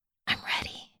 I'm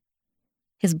ready.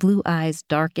 His blue eyes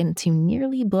darken to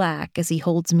nearly black as he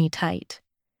holds me tight.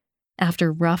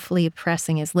 After roughly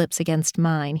pressing his lips against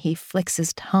mine, he flicks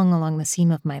his tongue along the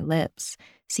seam of my lips,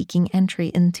 seeking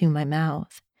entry into my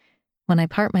mouth. When I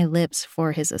part my lips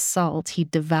for his assault, he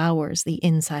devours the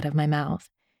inside of my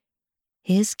mouth.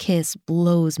 His kiss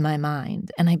blows my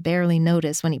mind, and I barely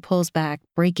notice when he pulls back,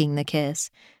 breaking the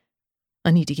kiss.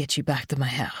 I need to get you back to my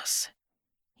house.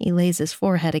 He lays his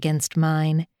forehead against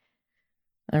mine.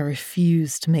 I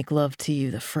refused to make love to you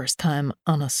the first time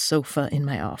on a sofa in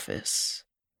my office.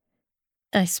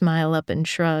 I smile up and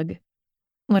shrug.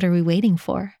 What are we waiting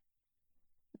for?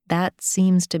 That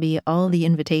seems to be all the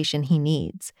invitation he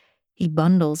needs. He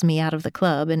bundles me out of the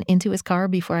club and into his car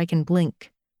before I can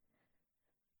blink.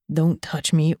 Don't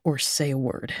touch me or say a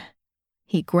word.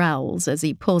 He growls as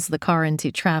he pulls the car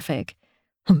into traffic.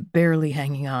 I'm barely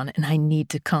hanging on, and I need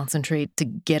to concentrate to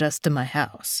get us to my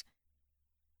house.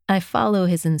 I follow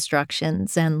his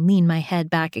instructions and lean my head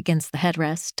back against the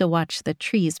headrest to watch the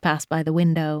trees pass by the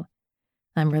window.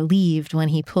 I'm relieved when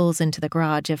he pulls into the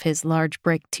garage of his large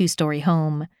brick 2-story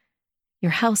home.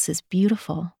 Your house is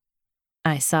beautiful.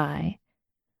 I sigh.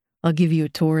 I'll give you a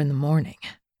tour in the morning.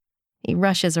 He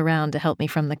rushes around to help me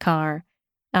from the car.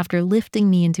 After lifting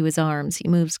me into his arms, he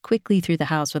moves quickly through the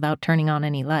house without turning on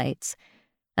any lights.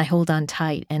 I hold on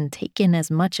tight and take in as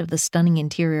much of the stunning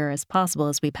interior as possible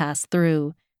as we pass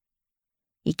through.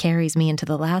 He carries me into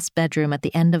the last bedroom at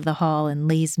the end of the hall and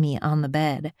lays me on the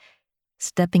bed.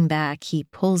 Stepping back, he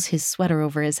pulls his sweater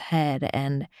over his head,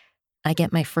 and I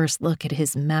get my first look at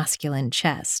his masculine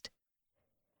chest.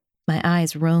 My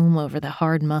eyes roam over the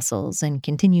hard muscles and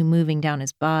continue moving down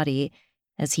his body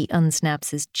as he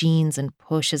unsnaps his jeans and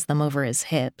pushes them over his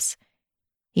hips.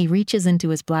 He reaches into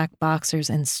his black boxers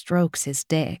and strokes his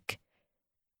dick.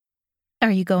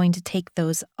 Are you going to take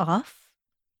those off?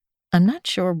 I'm not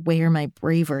sure where my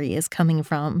bravery is coming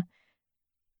from.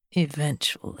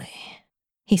 Eventually.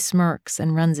 He smirks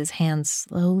and runs his hands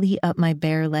slowly up my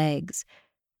bare legs.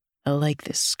 I like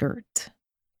this skirt.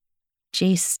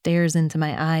 Jace stares into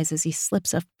my eyes as he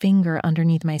slips a finger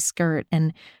underneath my skirt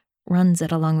and runs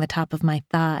it along the top of my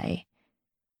thigh.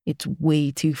 It's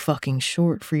way too fucking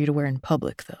short for you to wear in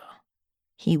public, though.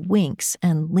 He winks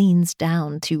and leans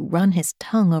down to run his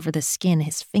tongue over the skin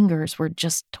his fingers were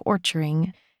just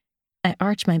torturing. I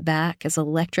arch my back as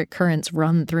electric currents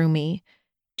run through me.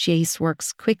 Jace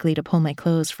works quickly to pull my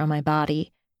clothes from my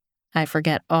body. I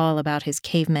forget all about his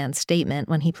caveman statement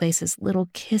when he places little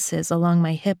kisses along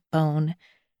my hip bone.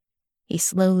 He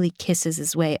slowly kisses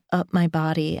his way up my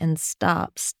body and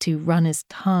stops to run his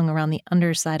tongue around the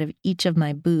underside of each of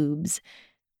my boobs,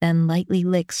 then lightly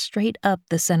licks straight up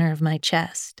the center of my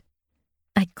chest.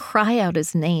 I cry out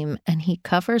his name, and he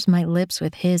covers my lips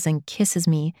with his and kisses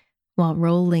me while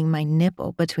rolling my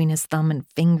nipple between his thumb and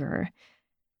finger.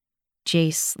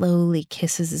 Jace slowly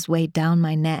kisses his way down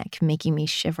my neck, making me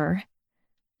shiver.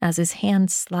 As his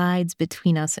hand slides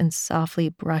between us and softly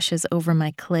brushes over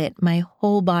my clit, my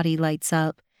whole body lights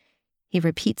up. He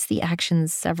repeats the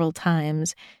actions several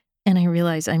times, and I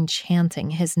realize I'm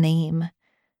chanting his name.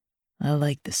 I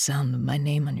like the sound of my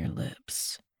name on your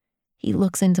lips. He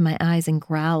looks into my eyes and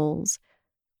growls.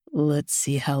 Let's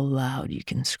see how loud you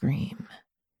can scream.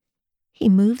 He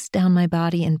moves down my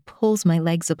body and pulls my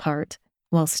legs apart.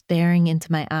 While staring into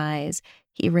my eyes,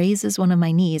 he raises one of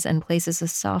my knees and places a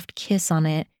soft kiss on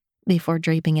it before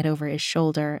draping it over his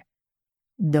shoulder.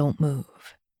 Don't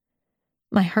move.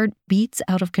 My heart beats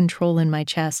out of control in my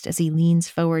chest as he leans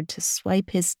forward to swipe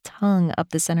his tongue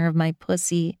up the center of my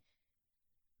pussy.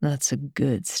 That's a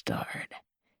good start.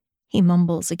 He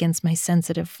mumbles against my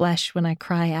sensitive flesh when I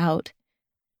cry out.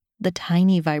 The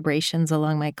tiny vibrations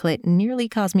along my clit nearly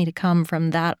cause me to come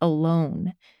from that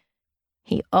alone.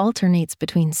 He alternates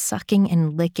between sucking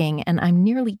and licking, and I'm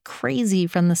nearly crazy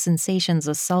from the sensations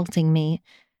assaulting me.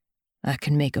 I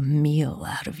can make a meal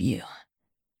out of you.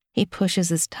 He pushes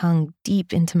his tongue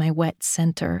deep into my wet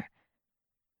center.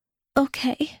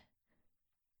 Okay.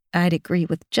 I'd agree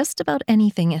with just about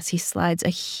anything as he slides a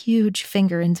huge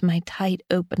finger into my tight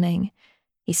opening.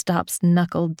 He stops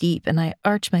knuckle deep, and I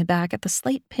arch my back at the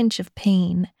slight pinch of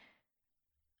pain.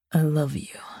 I love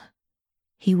you.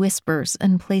 He whispers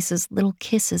and places little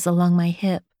kisses along my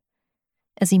hip.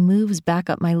 As he moves back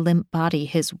up my limp body,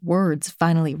 his words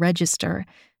finally register,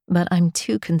 but I'm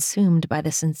too consumed by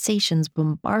the sensations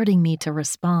bombarding me to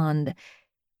respond.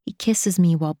 He kisses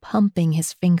me while pumping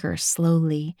his finger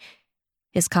slowly.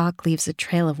 His cock leaves a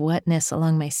trail of wetness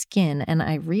along my skin, and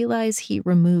I realize he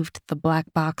removed the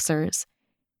black boxers.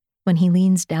 When he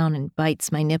leans down and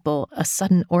bites my nipple, a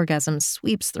sudden orgasm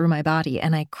sweeps through my body,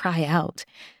 and I cry out.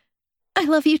 I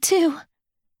love you too.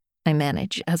 I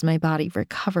manage as my body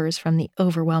recovers from the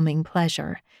overwhelming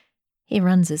pleasure. He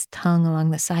runs his tongue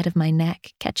along the side of my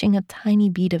neck, catching a tiny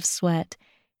bead of sweat,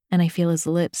 and I feel his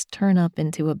lips turn up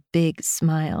into a big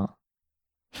smile.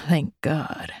 Thank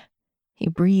God. He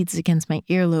breathes against my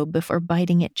earlobe before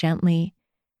biting it gently.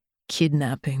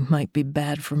 Kidnapping might be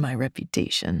bad for my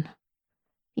reputation.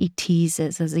 He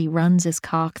teases as he runs his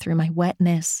cock through my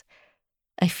wetness.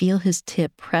 I feel his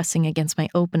tip pressing against my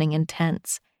opening and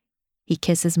tense. He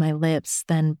kisses my lips,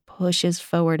 then pushes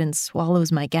forward and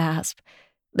swallows my gasp.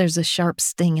 There's a sharp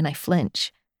sting and I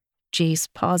flinch. Jace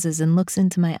pauses and looks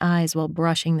into my eyes while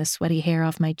brushing the sweaty hair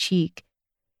off my cheek.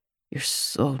 "You're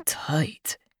so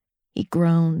tight." He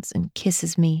groans and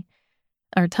kisses me.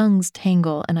 Our tongues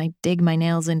tangle and I dig my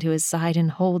nails into his side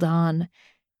and hold on.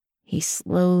 He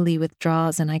slowly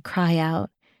withdraws and I cry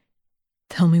out.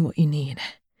 "Tell me what you need."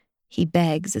 He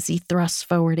begs as he thrusts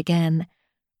forward again.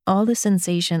 All the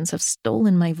sensations have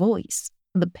stolen my voice.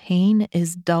 The pain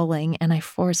is dulling and I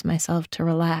force myself to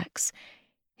relax.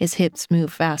 His hips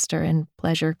move faster and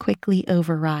pleasure quickly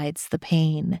overrides the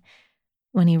pain.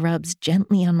 When he rubs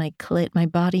gently on my clit, my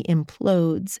body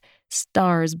implodes.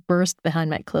 Stars burst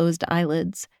behind my closed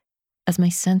eyelids. As my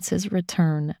senses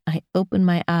return, I open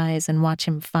my eyes and watch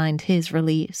him find his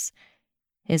release.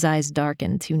 His eyes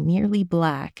darken to nearly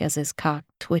black as his cock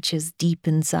twitches deep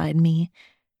inside me.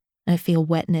 I feel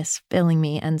wetness filling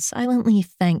me and silently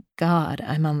thank God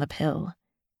I'm on the pill.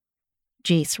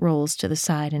 Jace rolls to the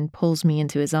side and pulls me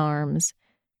into his arms.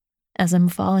 As I'm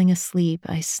falling asleep,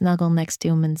 I snuggle next to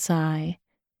him and sigh.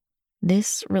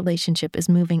 This relationship is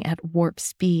moving at warp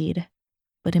speed,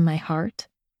 but in my heart,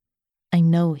 I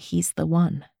know he's the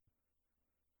one.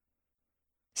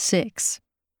 6.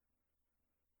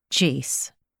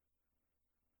 Jace.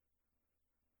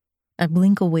 I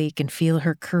blink awake and feel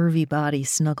her curvy body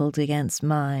snuggled against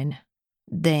mine.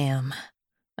 Damn.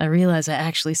 I realize I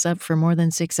actually slept for more than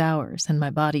 6 hours and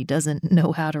my body doesn't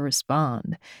know how to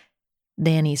respond.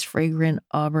 Danny's fragrant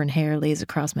auburn hair lays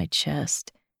across my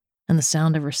chest, and the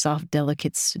sound of her soft,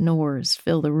 delicate snores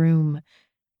fill the room.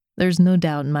 There's no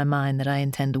doubt in my mind that I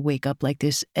intend to wake up like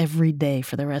this every day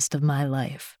for the rest of my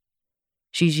life.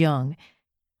 She's young,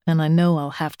 and I know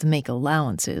I'll have to make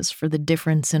allowances for the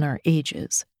difference in our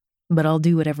ages, but I'll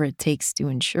do whatever it takes to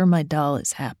ensure my doll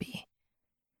is happy.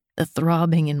 The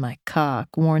throbbing in my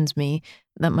cock warns me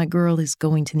that my girl is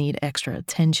going to need extra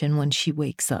attention when she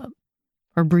wakes up.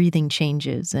 Her breathing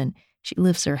changes, and she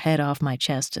lifts her head off my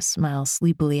chest to smile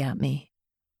sleepily at me.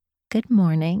 "Good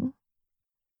morning."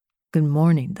 "Good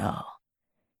morning, doll."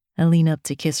 I lean up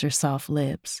to kiss her soft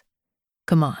lips.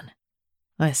 "Come on."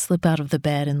 I slip out of the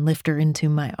bed and lift her into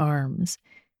my arms.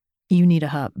 "You need a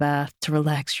hot bath to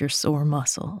relax your sore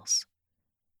muscles."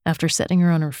 After setting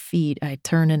her on her feet, I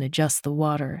turn and adjust the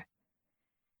water.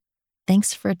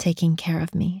 "Thanks for taking care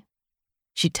of me,"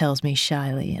 she tells me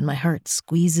shyly, and my heart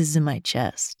squeezes in my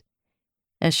chest.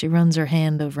 As she runs her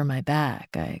hand over my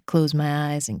back, I close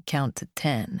my eyes and count to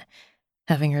 10.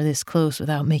 Having her this close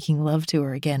without making love to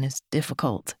her again is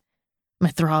difficult. My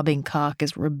throbbing cock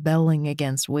is rebelling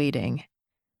against waiting.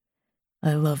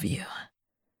 "I love you."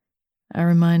 A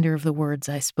reminder of the words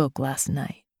I spoke last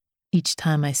night. Each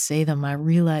time I say them, I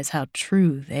realize how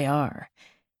true they are.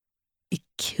 It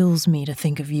kills me to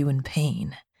think of you in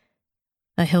pain.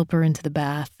 I help her into the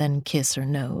bath, then kiss her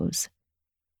nose.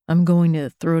 "I'm going to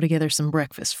throw together some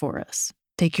breakfast for us.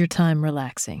 Take your time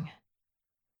relaxing."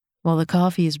 While the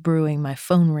coffee is brewing, my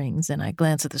phone rings and I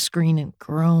glance at the screen and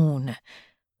groan.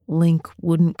 Link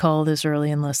wouldn't call this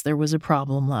early unless there was a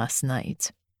problem last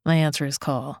night. I answer his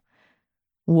call.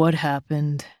 "What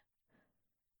happened?"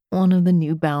 "One of the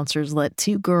new bouncers let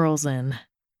 2 girls in."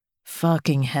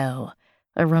 Fucking hell.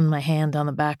 I run my hand on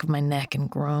the back of my neck and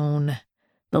groan.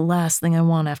 The last thing I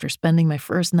want after spending my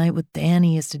first night with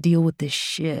Danny is to deal with this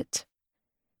shit.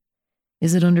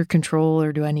 "Is it under control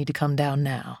or do I need to come down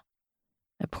now?"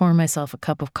 I pour myself a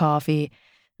cup of coffee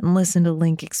and listen to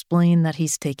Link explain that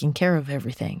he's taking care of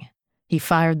everything. He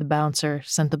fired the bouncer,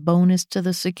 sent the bonus to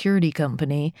the security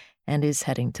company, and is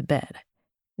heading to bed.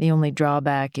 The only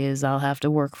drawback is I'll have to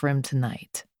work for him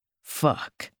tonight.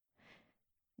 Fuck.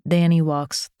 Danny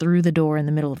walks through the door in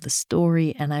the middle of the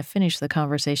story, and I finish the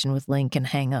conversation with Link and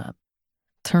hang up.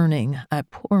 Turning, I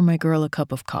pour my girl a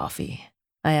cup of coffee.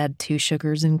 I add 2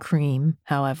 sugars and cream,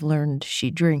 how I've learned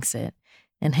she drinks it,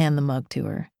 and hand the mug to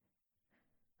her.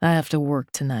 "I have to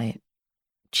work tonight."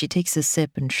 She takes a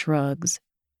sip and shrugs.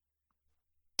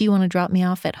 "Do you want to drop me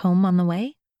off at home on the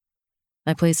way?"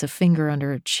 I place a finger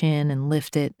under her chin and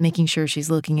lift it, making sure she's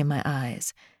looking in my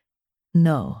eyes.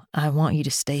 "No, I want you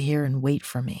to stay here and wait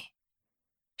for me."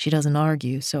 She doesn't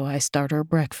argue, so I start our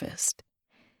breakfast.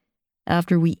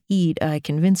 After we eat, I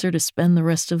convince her to spend the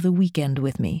rest of the weekend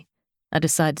with me. I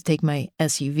decide to take my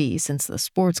SUV since the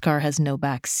sports car has no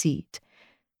back seat.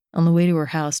 On the way to her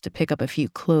house to pick up a few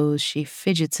clothes, she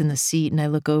fidgets in the seat and I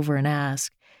look over and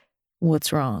ask,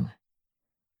 "What's wrong?"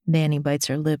 Danny bites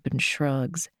her lip and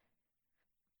shrugs.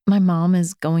 "My mom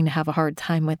is going to have a hard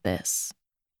time with this."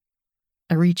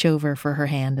 I reach over for her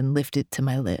hand and lift it to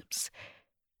my lips.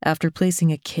 After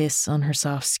placing a kiss on her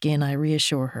soft skin, I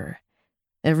reassure her.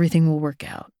 Everything will work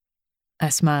out. I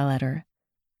smile at her.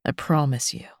 I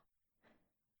promise you.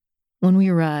 When we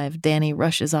arrive, Danny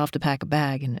rushes off to pack a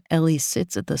bag, and Ellie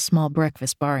sits at the small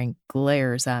breakfast bar and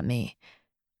glares at me.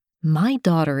 My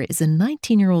daughter is a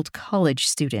 19-year-old college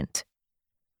student.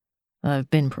 I've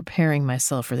been preparing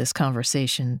myself for this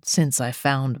conversation since I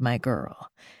found my girl.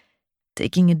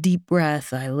 Taking a deep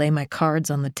breath, I lay my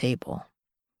cards on the table.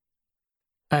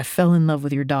 I fell in love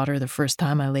with your daughter the first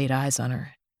time I laid eyes on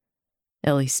her.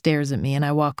 Ellie stares at me, and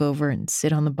I walk over and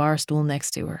sit on the bar stool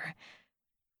next to her.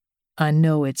 I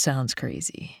know it sounds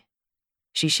crazy.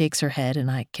 She shakes her head, and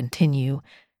I continue,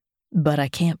 but I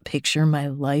can't picture my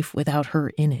life without her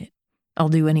in it. I'll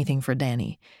do anything for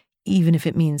Danny, even if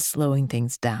it means slowing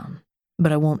things down,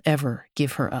 but I won't ever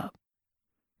give her up.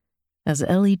 As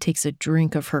Ellie takes a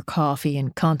drink of her coffee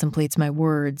and contemplates my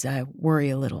words, I worry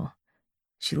a little.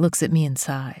 She looks at me and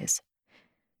sighs.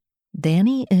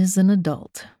 Danny is an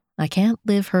adult. I can't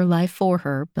live her life for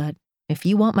her, but if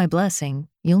you want my blessing,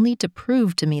 you'll need to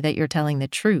prove to me that you're telling the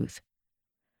truth.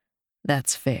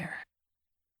 That's fair.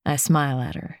 I smile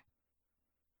at her.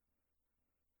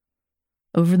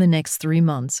 Over the next 3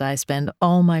 months, I spend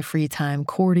all my free time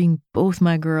courting both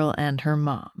my girl and her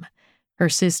mom. Her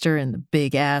sister and the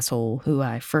big asshole who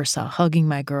I first saw hugging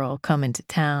my girl come into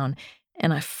town,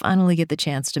 and I finally get the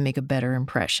chance to make a better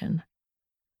impression.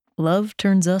 Love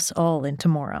turns us all into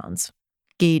morons.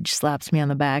 Gage slaps me on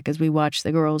the back as we watch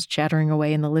the girls chattering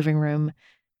away in the living room.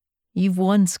 You've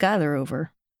won Skylar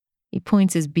over. He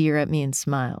points his beer at me and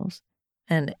smiles.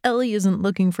 And Ellie isn't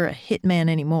looking for a hitman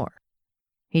anymore.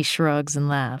 He shrugs and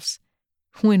laughs.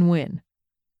 Win-win.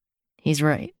 He's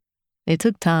right. It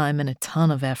took time and a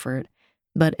ton of effort,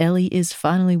 but Ellie is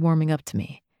finally warming up to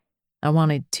me. I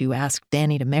wanted to ask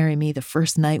Danny to marry me the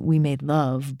first night we made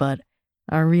love, but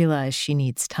I realized she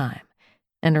needs time,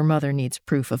 and her mother needs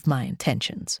proof of my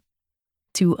intentions.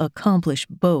 To accomplish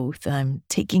both, I'm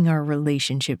taking our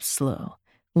relationship slow.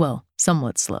 Well,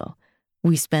 somewhat slow.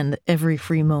 We spend every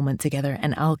free moment together,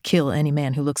 and I'll kill any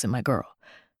man who looks at my girl.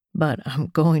 But I'm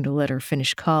going to let her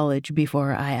finish college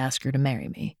before I ask her to marry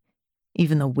me.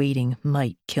 Even the waiting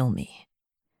might kill me.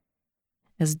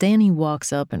 As Danny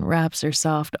walks up and wraps her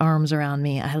soft arms around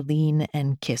me, I lean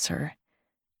and kiss her.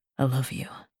 I love you,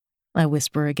 I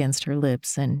whisper against her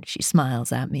lips, and she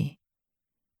smiles at me.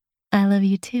 I love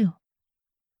you too.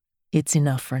 It's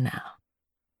enough for now.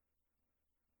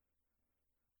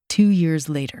 2 years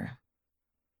later.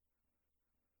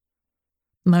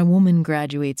 My woman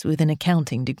graduates with an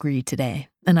accounting degree today,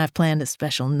 and I've planned a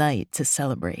special night to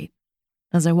celebrate.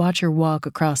 As I watch her walk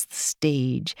across the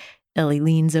stage, Ellie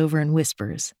leans over and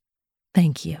whispers,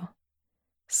 "Thank you."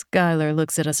 Skylar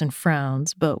looks at us and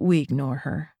frowns, but we ignore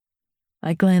her.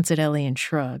 I glance at Ellie and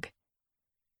shrug.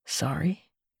 Sorry?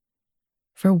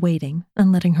 For waiting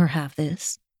and letting her have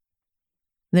this.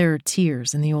 There are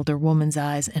tears in the older woman's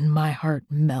eyes, and my heart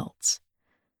melts.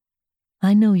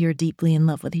 I know you're deeply in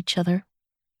love with each other.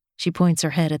 She points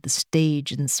her head at the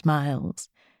stage and smiles.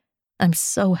 I'm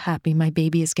so happy my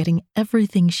baby is getting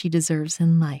everything she deserves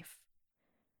in life.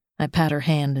 I pat her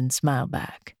hand and smile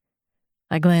back.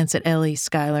 I glance at Ellie,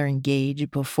 Skylar, and Gage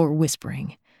before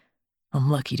whispering, I'm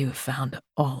lucky to have found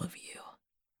all of you.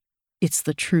 It's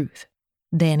the truth.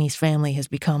 Danny's family has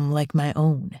become like my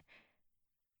own.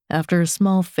 After a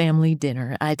small family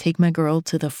dinner, I take my girl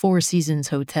to the Four Seasons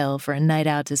Hotel for a night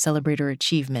out to celebrate her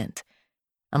achievement.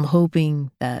 I'm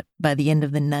hoping that by the end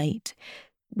of the night,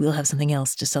 we'll have something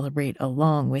else to celebrate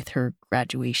along with her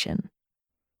graduation.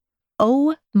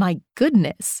 Oh my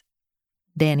goodness!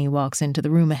 Danny walks into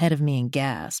the room ahead of me and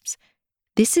gasps.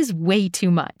 This is way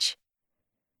too much.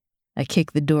 I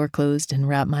kick the door closed and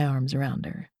wrap my arms around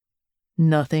her.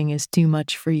 Nothing is too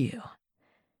much for you.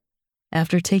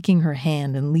 After taking her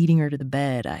hand and leading her to the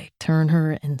bed, I turn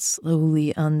her and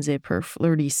slowly unzip her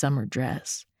flirty summer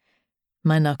dress.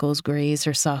 My knuckles graze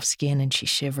her soft skin and she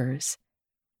shivers.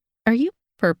 Are you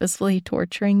purposefully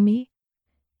torturing me?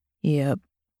 Yep.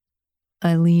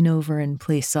 I lean over and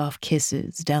place soft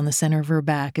kisses down the center of her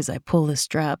back as I pull the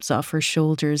straps off her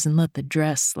shoulders and let the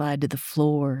dress slide to the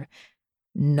floor.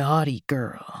 Naughty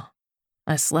girl.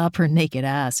 I slap her naked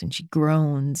ass and she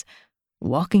groans,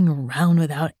 walking around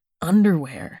without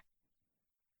underwear.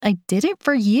 I did it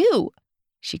for you,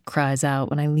 she cries out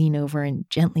when I lean over and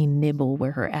gently nibble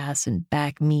where her ass and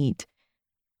back meet.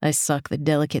 I suck the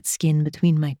delicate skin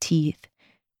between my teeth.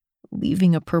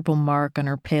 Leaving a purple mark on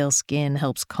her pale skin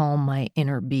helps calm my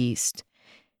inner beast.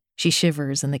 She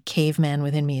shivers and the caveman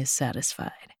within me is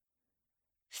satisfied.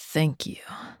 Thank you.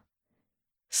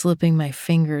 Slipping my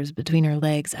fingers between her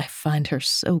legs, I find her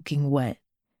soaking wet.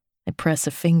 I press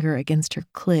a finger against her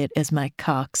clit as my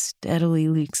cock steadily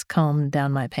leaks cum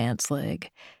down my pants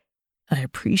leg. I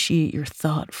appreciate your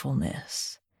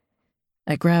thoughtfulness.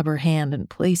 I grab her hand and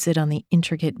place it on the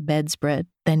intricate bedspread,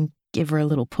 then give her a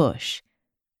little push.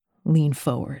 Lean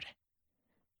forward.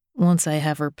 Once I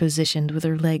have her positioned with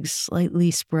her legs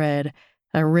slightly spread,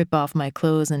 I rip off my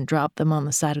clothes and drop them on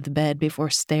the side of the bed before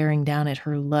staring down at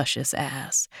her luscious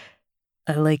ass.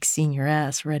 I like seeing your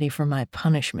ass ready for my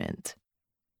punishment.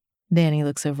 Danny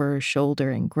looks over her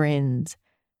shoulder and grins.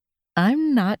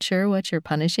 I'm not sure what you're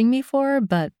punishing me for,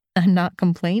 but I'm not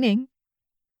complaining.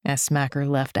 I smack her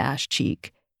left ass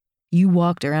cheek. You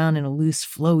walked around in a loose,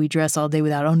 flowy dress all day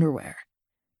without underwear.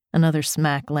 Another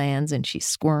smack lands and she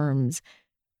squirms.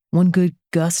 One good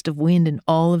gust of wind and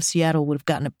all of Seattle would have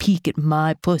gotten a peek at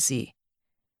my pussy.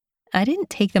 I didn't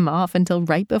take them off until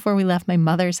right before we left my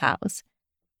mother's house.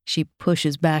 She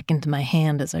pushes back into my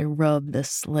hand as I rub the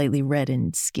slightly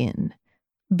reddened skin.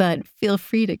 But feel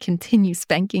free to continue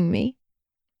spanking me.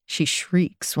 She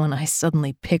shrieks when I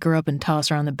suddenly pick her up and toss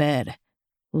her on the bed.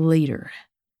 Later,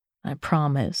 I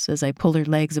promise, as I pull her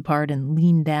legs apart and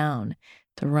lean down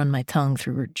to run my tongue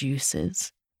through her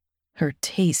juices. Her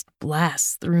taste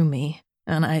blasts through me,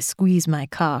 and I squeeze my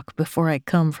cock before I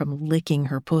come from licking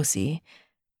her pussy.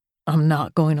 I'm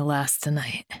not going to last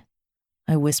tonight.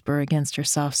 I whisper against her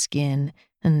soft skin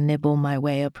and nibble my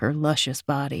way up her luscious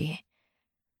body.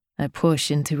 I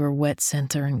push into her wet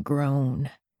center and groan.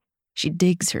 She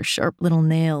digs her sharp little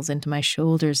nails into my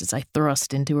shoulders as I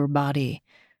thrust into her body.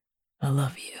 I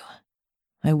love you.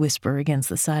 I whisper against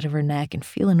the side of her neck and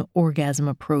feel an orgasm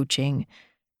approaching.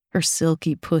 Her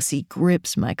silky pussy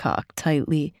grips my cock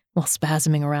tightly while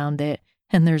spasming around it,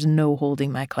 and there's no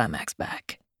holding my climax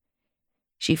back.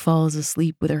 She falls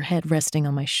asleep with her head resting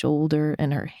on my shoulder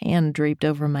and her hand draped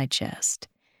over my chest.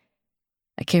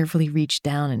 I carefully reach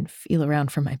down and feel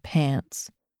around for my pants.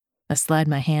 I slide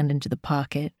my hand into the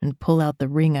pocket and pull out the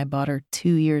ring I bought her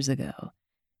 2 years ago.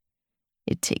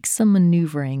 It takes some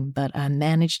maneuvering, but I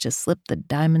manage to slip the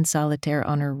diamond solitaire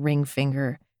on her ring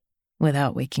finger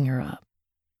without waking her up.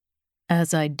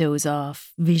 As I doze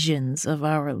off, visions of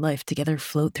our life together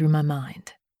float through my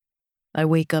mind. I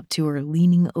wake up to her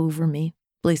leaning over me,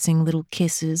 placing little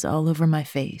kisses all over my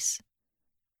face.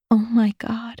 Oh my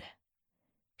God.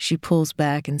 She pulls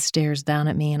back and stares down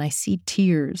at me, and I see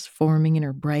tears forming in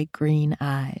her bright green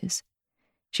eyes.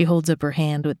 She holds up her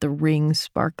hand with the ring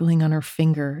sparkling on her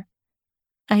finger.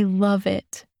 I love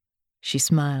it, she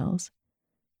smiles.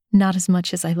 Not as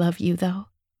much as I love you, though.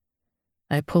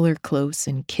 I pull her close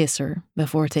and kiss her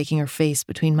before taking her face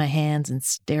between my hands and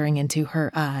staring into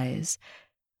her eyes.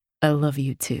 I love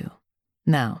you too.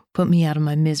 Now, put me out of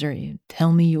my misery and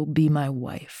tell me you'll be my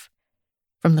wife.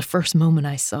 From the first moment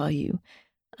I saw you,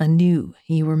 I knew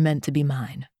you were meant to be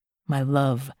mine. My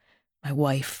love, my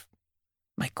wife,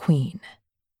 my queen.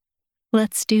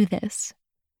 Let's do this.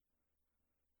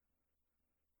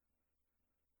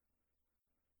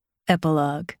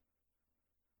 Epilogue.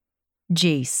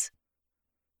 Jace.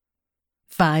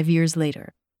 5 years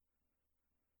later.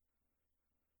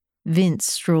 Vince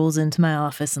strolls into my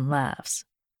office and laughs.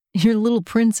 Your little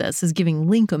princess is giving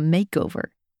Link a makeover.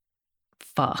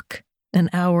 Fuck. An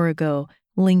hour ago,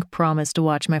 Link promised to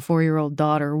watch my 4-year-old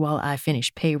daughter while I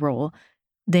finished payroll.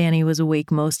 Danny was awake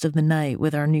most of the night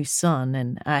with our new son,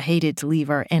 and I hated to leave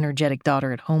our energetic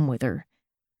daughter at home with her.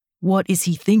 What is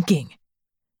he thinking?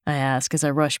 I ask as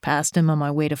I rush past him on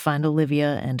my way to find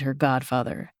Olivia and her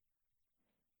godfather.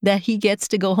 That he gets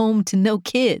to go home to no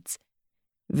kids.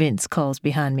 Vince calls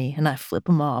behind me, and I flip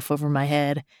him off over my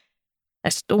head. I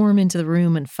storm into the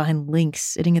room and find Link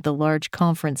sitting at the large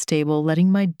conference table,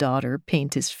 letting my daughter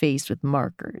paint his face with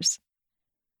markers.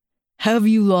 Have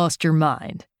you lost your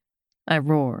mind? I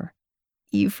roar.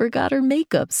 You forgot her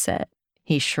makeup set,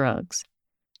 he shrugs.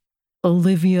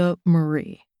 Olivia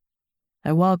Marie.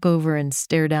 I walk over and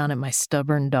stare down at my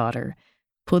stubborn daughter.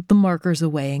 Put the markers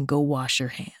away and go wash your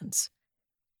hands.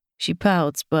 She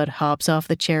pouts, but hops off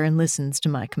the chair and listens to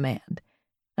my command.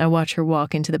 I watch her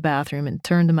walk into the bathroom and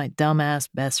turn to my dumbass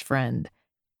best friend.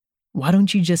 Why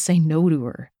don't you just say no to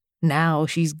her? Now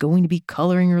she's going to be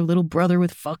coloring her little brother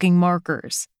with fucking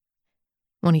markers.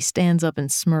 When he stands up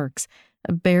and smirks,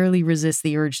 I barely resist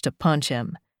the urge to punch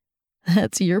him.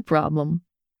 That's your problem.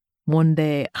 One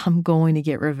day, I'm going to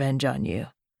get revenge on you.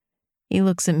 He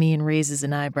looks at me and raises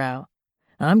an eyebrow.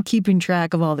 I'm keeping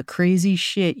track of all the crazy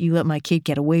shit you let my kid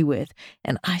get away with,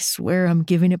 and I swear I'm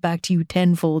giving it back to you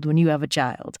tenfold when you have a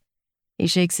child. He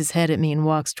shakes his head at me and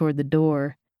walks toward the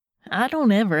door. I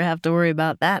don't ever have to worry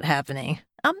about that happening.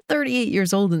 I'm 38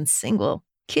 years old and single.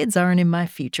 Kids aren't in my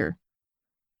future.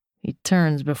 He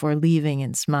turns before leaving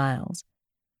and smiles.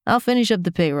 I'll finish up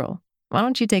the payroll. Why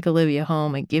don't you take Olivia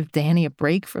home and give Danny a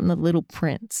break from the little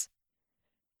prince?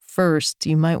 First,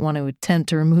 you might want to attempt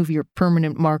to remove your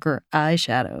permanent marker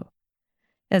eyeshadow.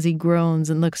 As he groans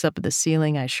and looks up at the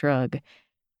ceiling, I shrug.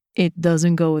 It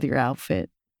doesn't go with your outfit.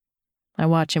 I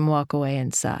watch him walk away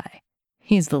and sigh.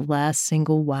 He's the last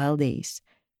single wild ace,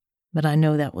 but I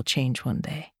know that will change one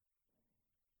day.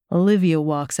 Olivia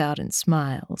walks out and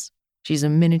smiles. She's a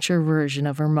miniature version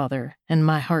of her mother, and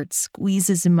my heart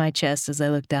squeezes in my chest as I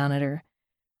look down at her.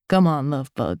 Come on,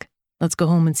 love bug. Let's go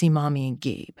home and see Mommy and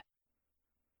Gabe.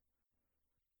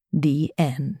 The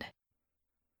end.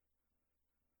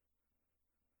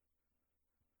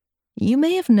 You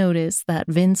may have noticed that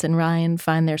Vince and Ryan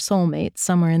find their soulmate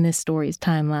somewhere in this story's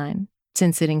timeline.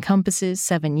 Since it encompasses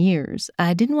 7 years,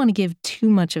 I didn't want to give too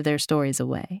much of their stories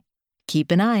away.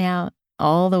 Keep an eye out.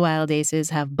 All the Wild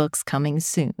Aces have books coming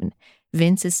soon.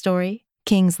 Vince's story,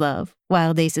 King's Love,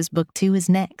 Wild Aces Book 2 is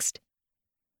next.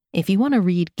 If you want to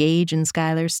read Gage and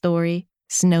Skylar's story,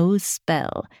 Snow's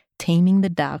Spell, Taming the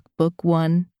Dock Book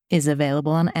 1 is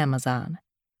available on Amazon.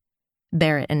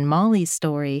 Barrett and Molly's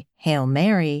story, Hail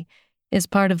Mary, is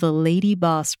part of the Lady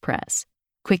Boss Press,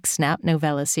 Quick Snap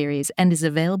novella series, and is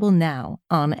available now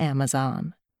on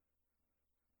Amazon.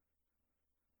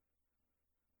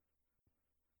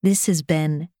 This has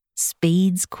been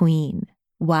Spade's Queen,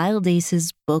 Wild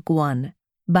Aces Book 1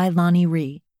 by Lonnie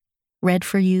Ree. Read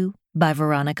for you by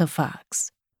Veronica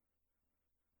Fox.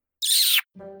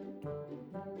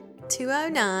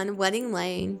 209 Wedding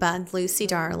Lane by Lucy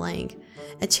Darling,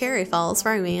 a Cherry Falls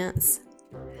romance.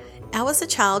 I was a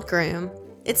child groom.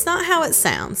 It's not how it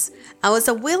sounds. I was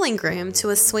a willing groom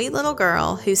to a sweet little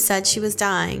girl who said she was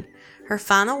dying. Her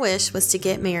final wish was to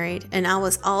get married, and I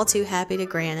was all too happy to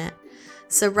grant it.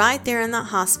 So right there in that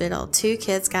hospital, 2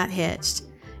 kids got hitched.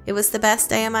 It was the best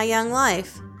day of my young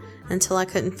life, until I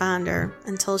couldn't find her,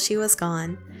 until she was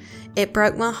gone. It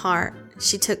broke my heart.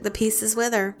 She took the pieces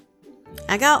with her.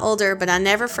 I got older, but I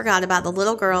never forgot about the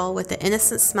little girl with the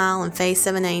innocent smile and face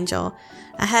of an angel.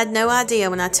 I had no idea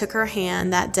when I took her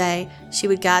hand that day she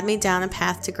would guide me down a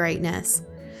path to greatness.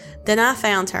 Then I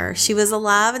found her. She was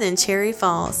alive and in Cherry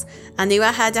Falls. I knew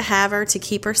I had to have her to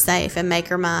keep her safe and make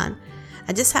her mine.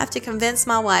 I just have to convince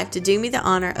my wife to do me the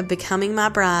honor of becoming my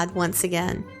bride once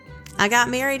again. I got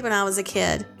married when I was a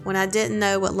kid, when I didn't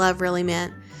know what love really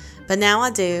meant. But now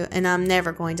I do, and I'm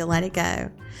never going to let it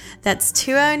go. That's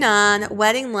 209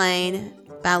 Wedding Lane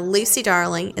by Lucy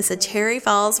Darling. It's a Cherry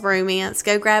Falls romance.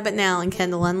 Go grab it now on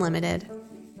Kindle Unlimited.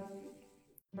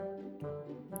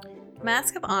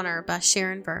 Mask of Honor by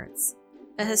Sharon Virts,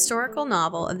 a historical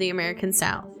novel of the American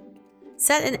South.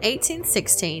 Set in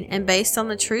 1816 and based on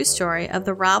the true story of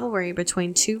the rivalry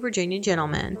between 2 Virginia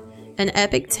gentlemen, an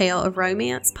epic tale of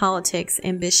romance, politics,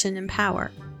 ambition, and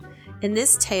power. In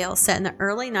this tale, set in the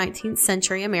early 19th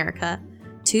century America,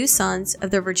 2 sons of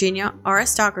the Virginia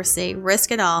aristocracy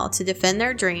risk it all to defend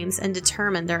their dreams and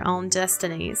determine their own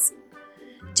destinies.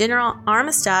 General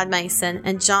Armistead Mason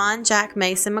and John Jack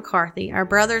Mason McCarthy are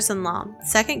brothers-in-law,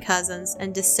 second cousins,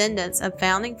 and descendants of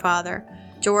founding father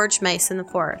George Mason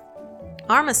IV.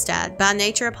 Armistead, by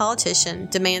nature a politician,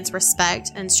 demands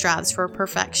respect and strives for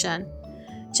perfection.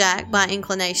 Jack, by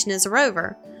inclination, is a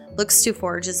rover, looks to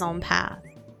forge his own path.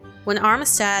 When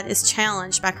Armistead is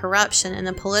challenged by corruption in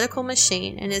the political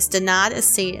machine and is denied a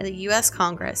seat at the U.S.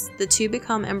 Congress, the 2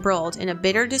 become embroiled in a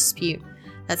bitter dispute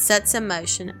that sets in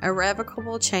motion an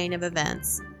irrevocable chain of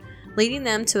events, leading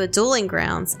them to a dueling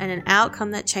grounds and an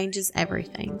outcome that changes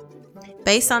everything.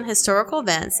 Based on historical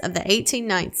events of the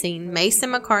 1819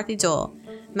 Mason-McCarthy duel,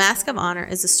 Mask of Honor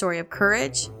is a story of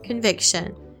courage,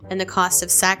 conviction, and the cost of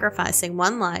sacrificing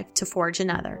one life to forge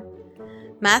another.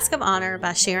 Mask of Honor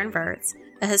by Sharon Virts,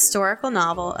 a historical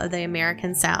novel of the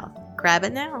American South. Grab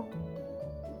it now.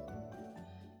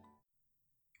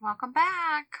 Welcome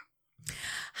back.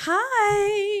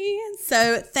 Hi.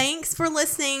 So thanks for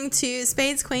listening to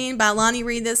Spade's Queen by Lonnie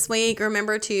Ree this week.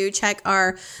 Remember to check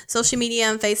our social media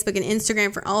on Facebook and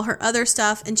Instagram for all her other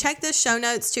stuff. And check the show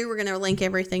notes too. We're going to link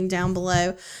everything down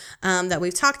below that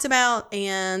we've talked about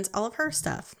and all of her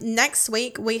stuff. Next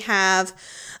week, we have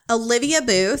Olivia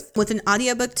Booth with an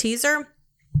audiobook teaser.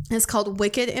 It's called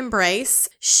Wicked Embrace.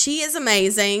 She is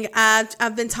amazing.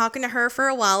 I've been talking to her for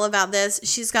a while about this.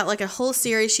 She's got like a whole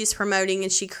series she's promoting,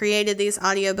 and she created these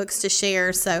audiobooks to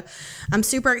share. So I'm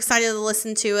super excited to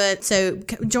listen to it. So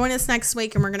join us next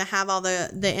week, and we're going to have all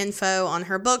the info on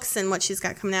her books and what she's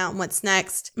got coming out and what's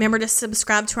next. Remember to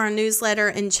subscribe to our newsletter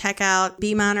and check out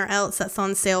Be Mine or Else. That's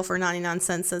on sale for 99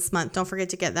 cents this month. Don't forget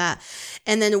to get that.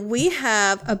 And then we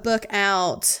have a book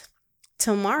out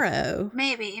tomorrow.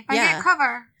 Maybe. If I get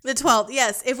cover. The 12th,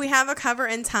 yes. If we have a cover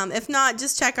in time. If not,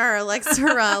 just check our Alexa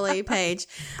Raleigh page.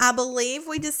 I believe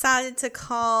we decided to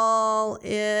call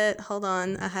it, hold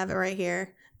on, I have it right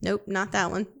here. Nope, not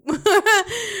that one.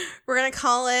 We're going to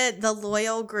call it The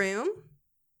Loyal Groom.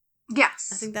 Yes.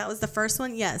 I think that was the first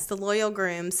one. Yes, The Loyal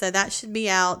Groom. So that should be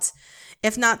out,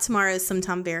 if not tomorrow,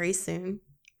 sometime very soon.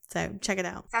 So check it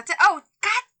out. That's it. Oh,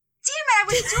 God damn it. I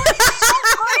was doing so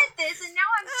good at this, and now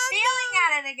I'm failing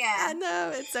at it again. I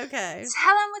know. It's okay.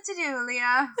 Tell him what to do,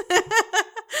 Leah.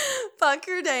 Fuck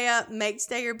your day up. Make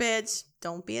today your bitch.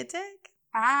 Don't be a dick.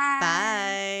 Bye.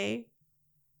 Bye.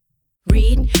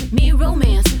 Read me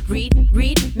romance. Read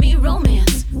me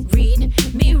romance.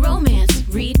 Read me romance.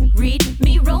 Read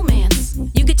me romance.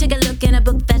 You could take a look in a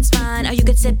book, that's fine. Or you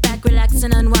could sit back, relax,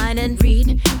 and unwind and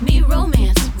read me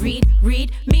romance.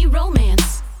 Read me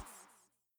romance.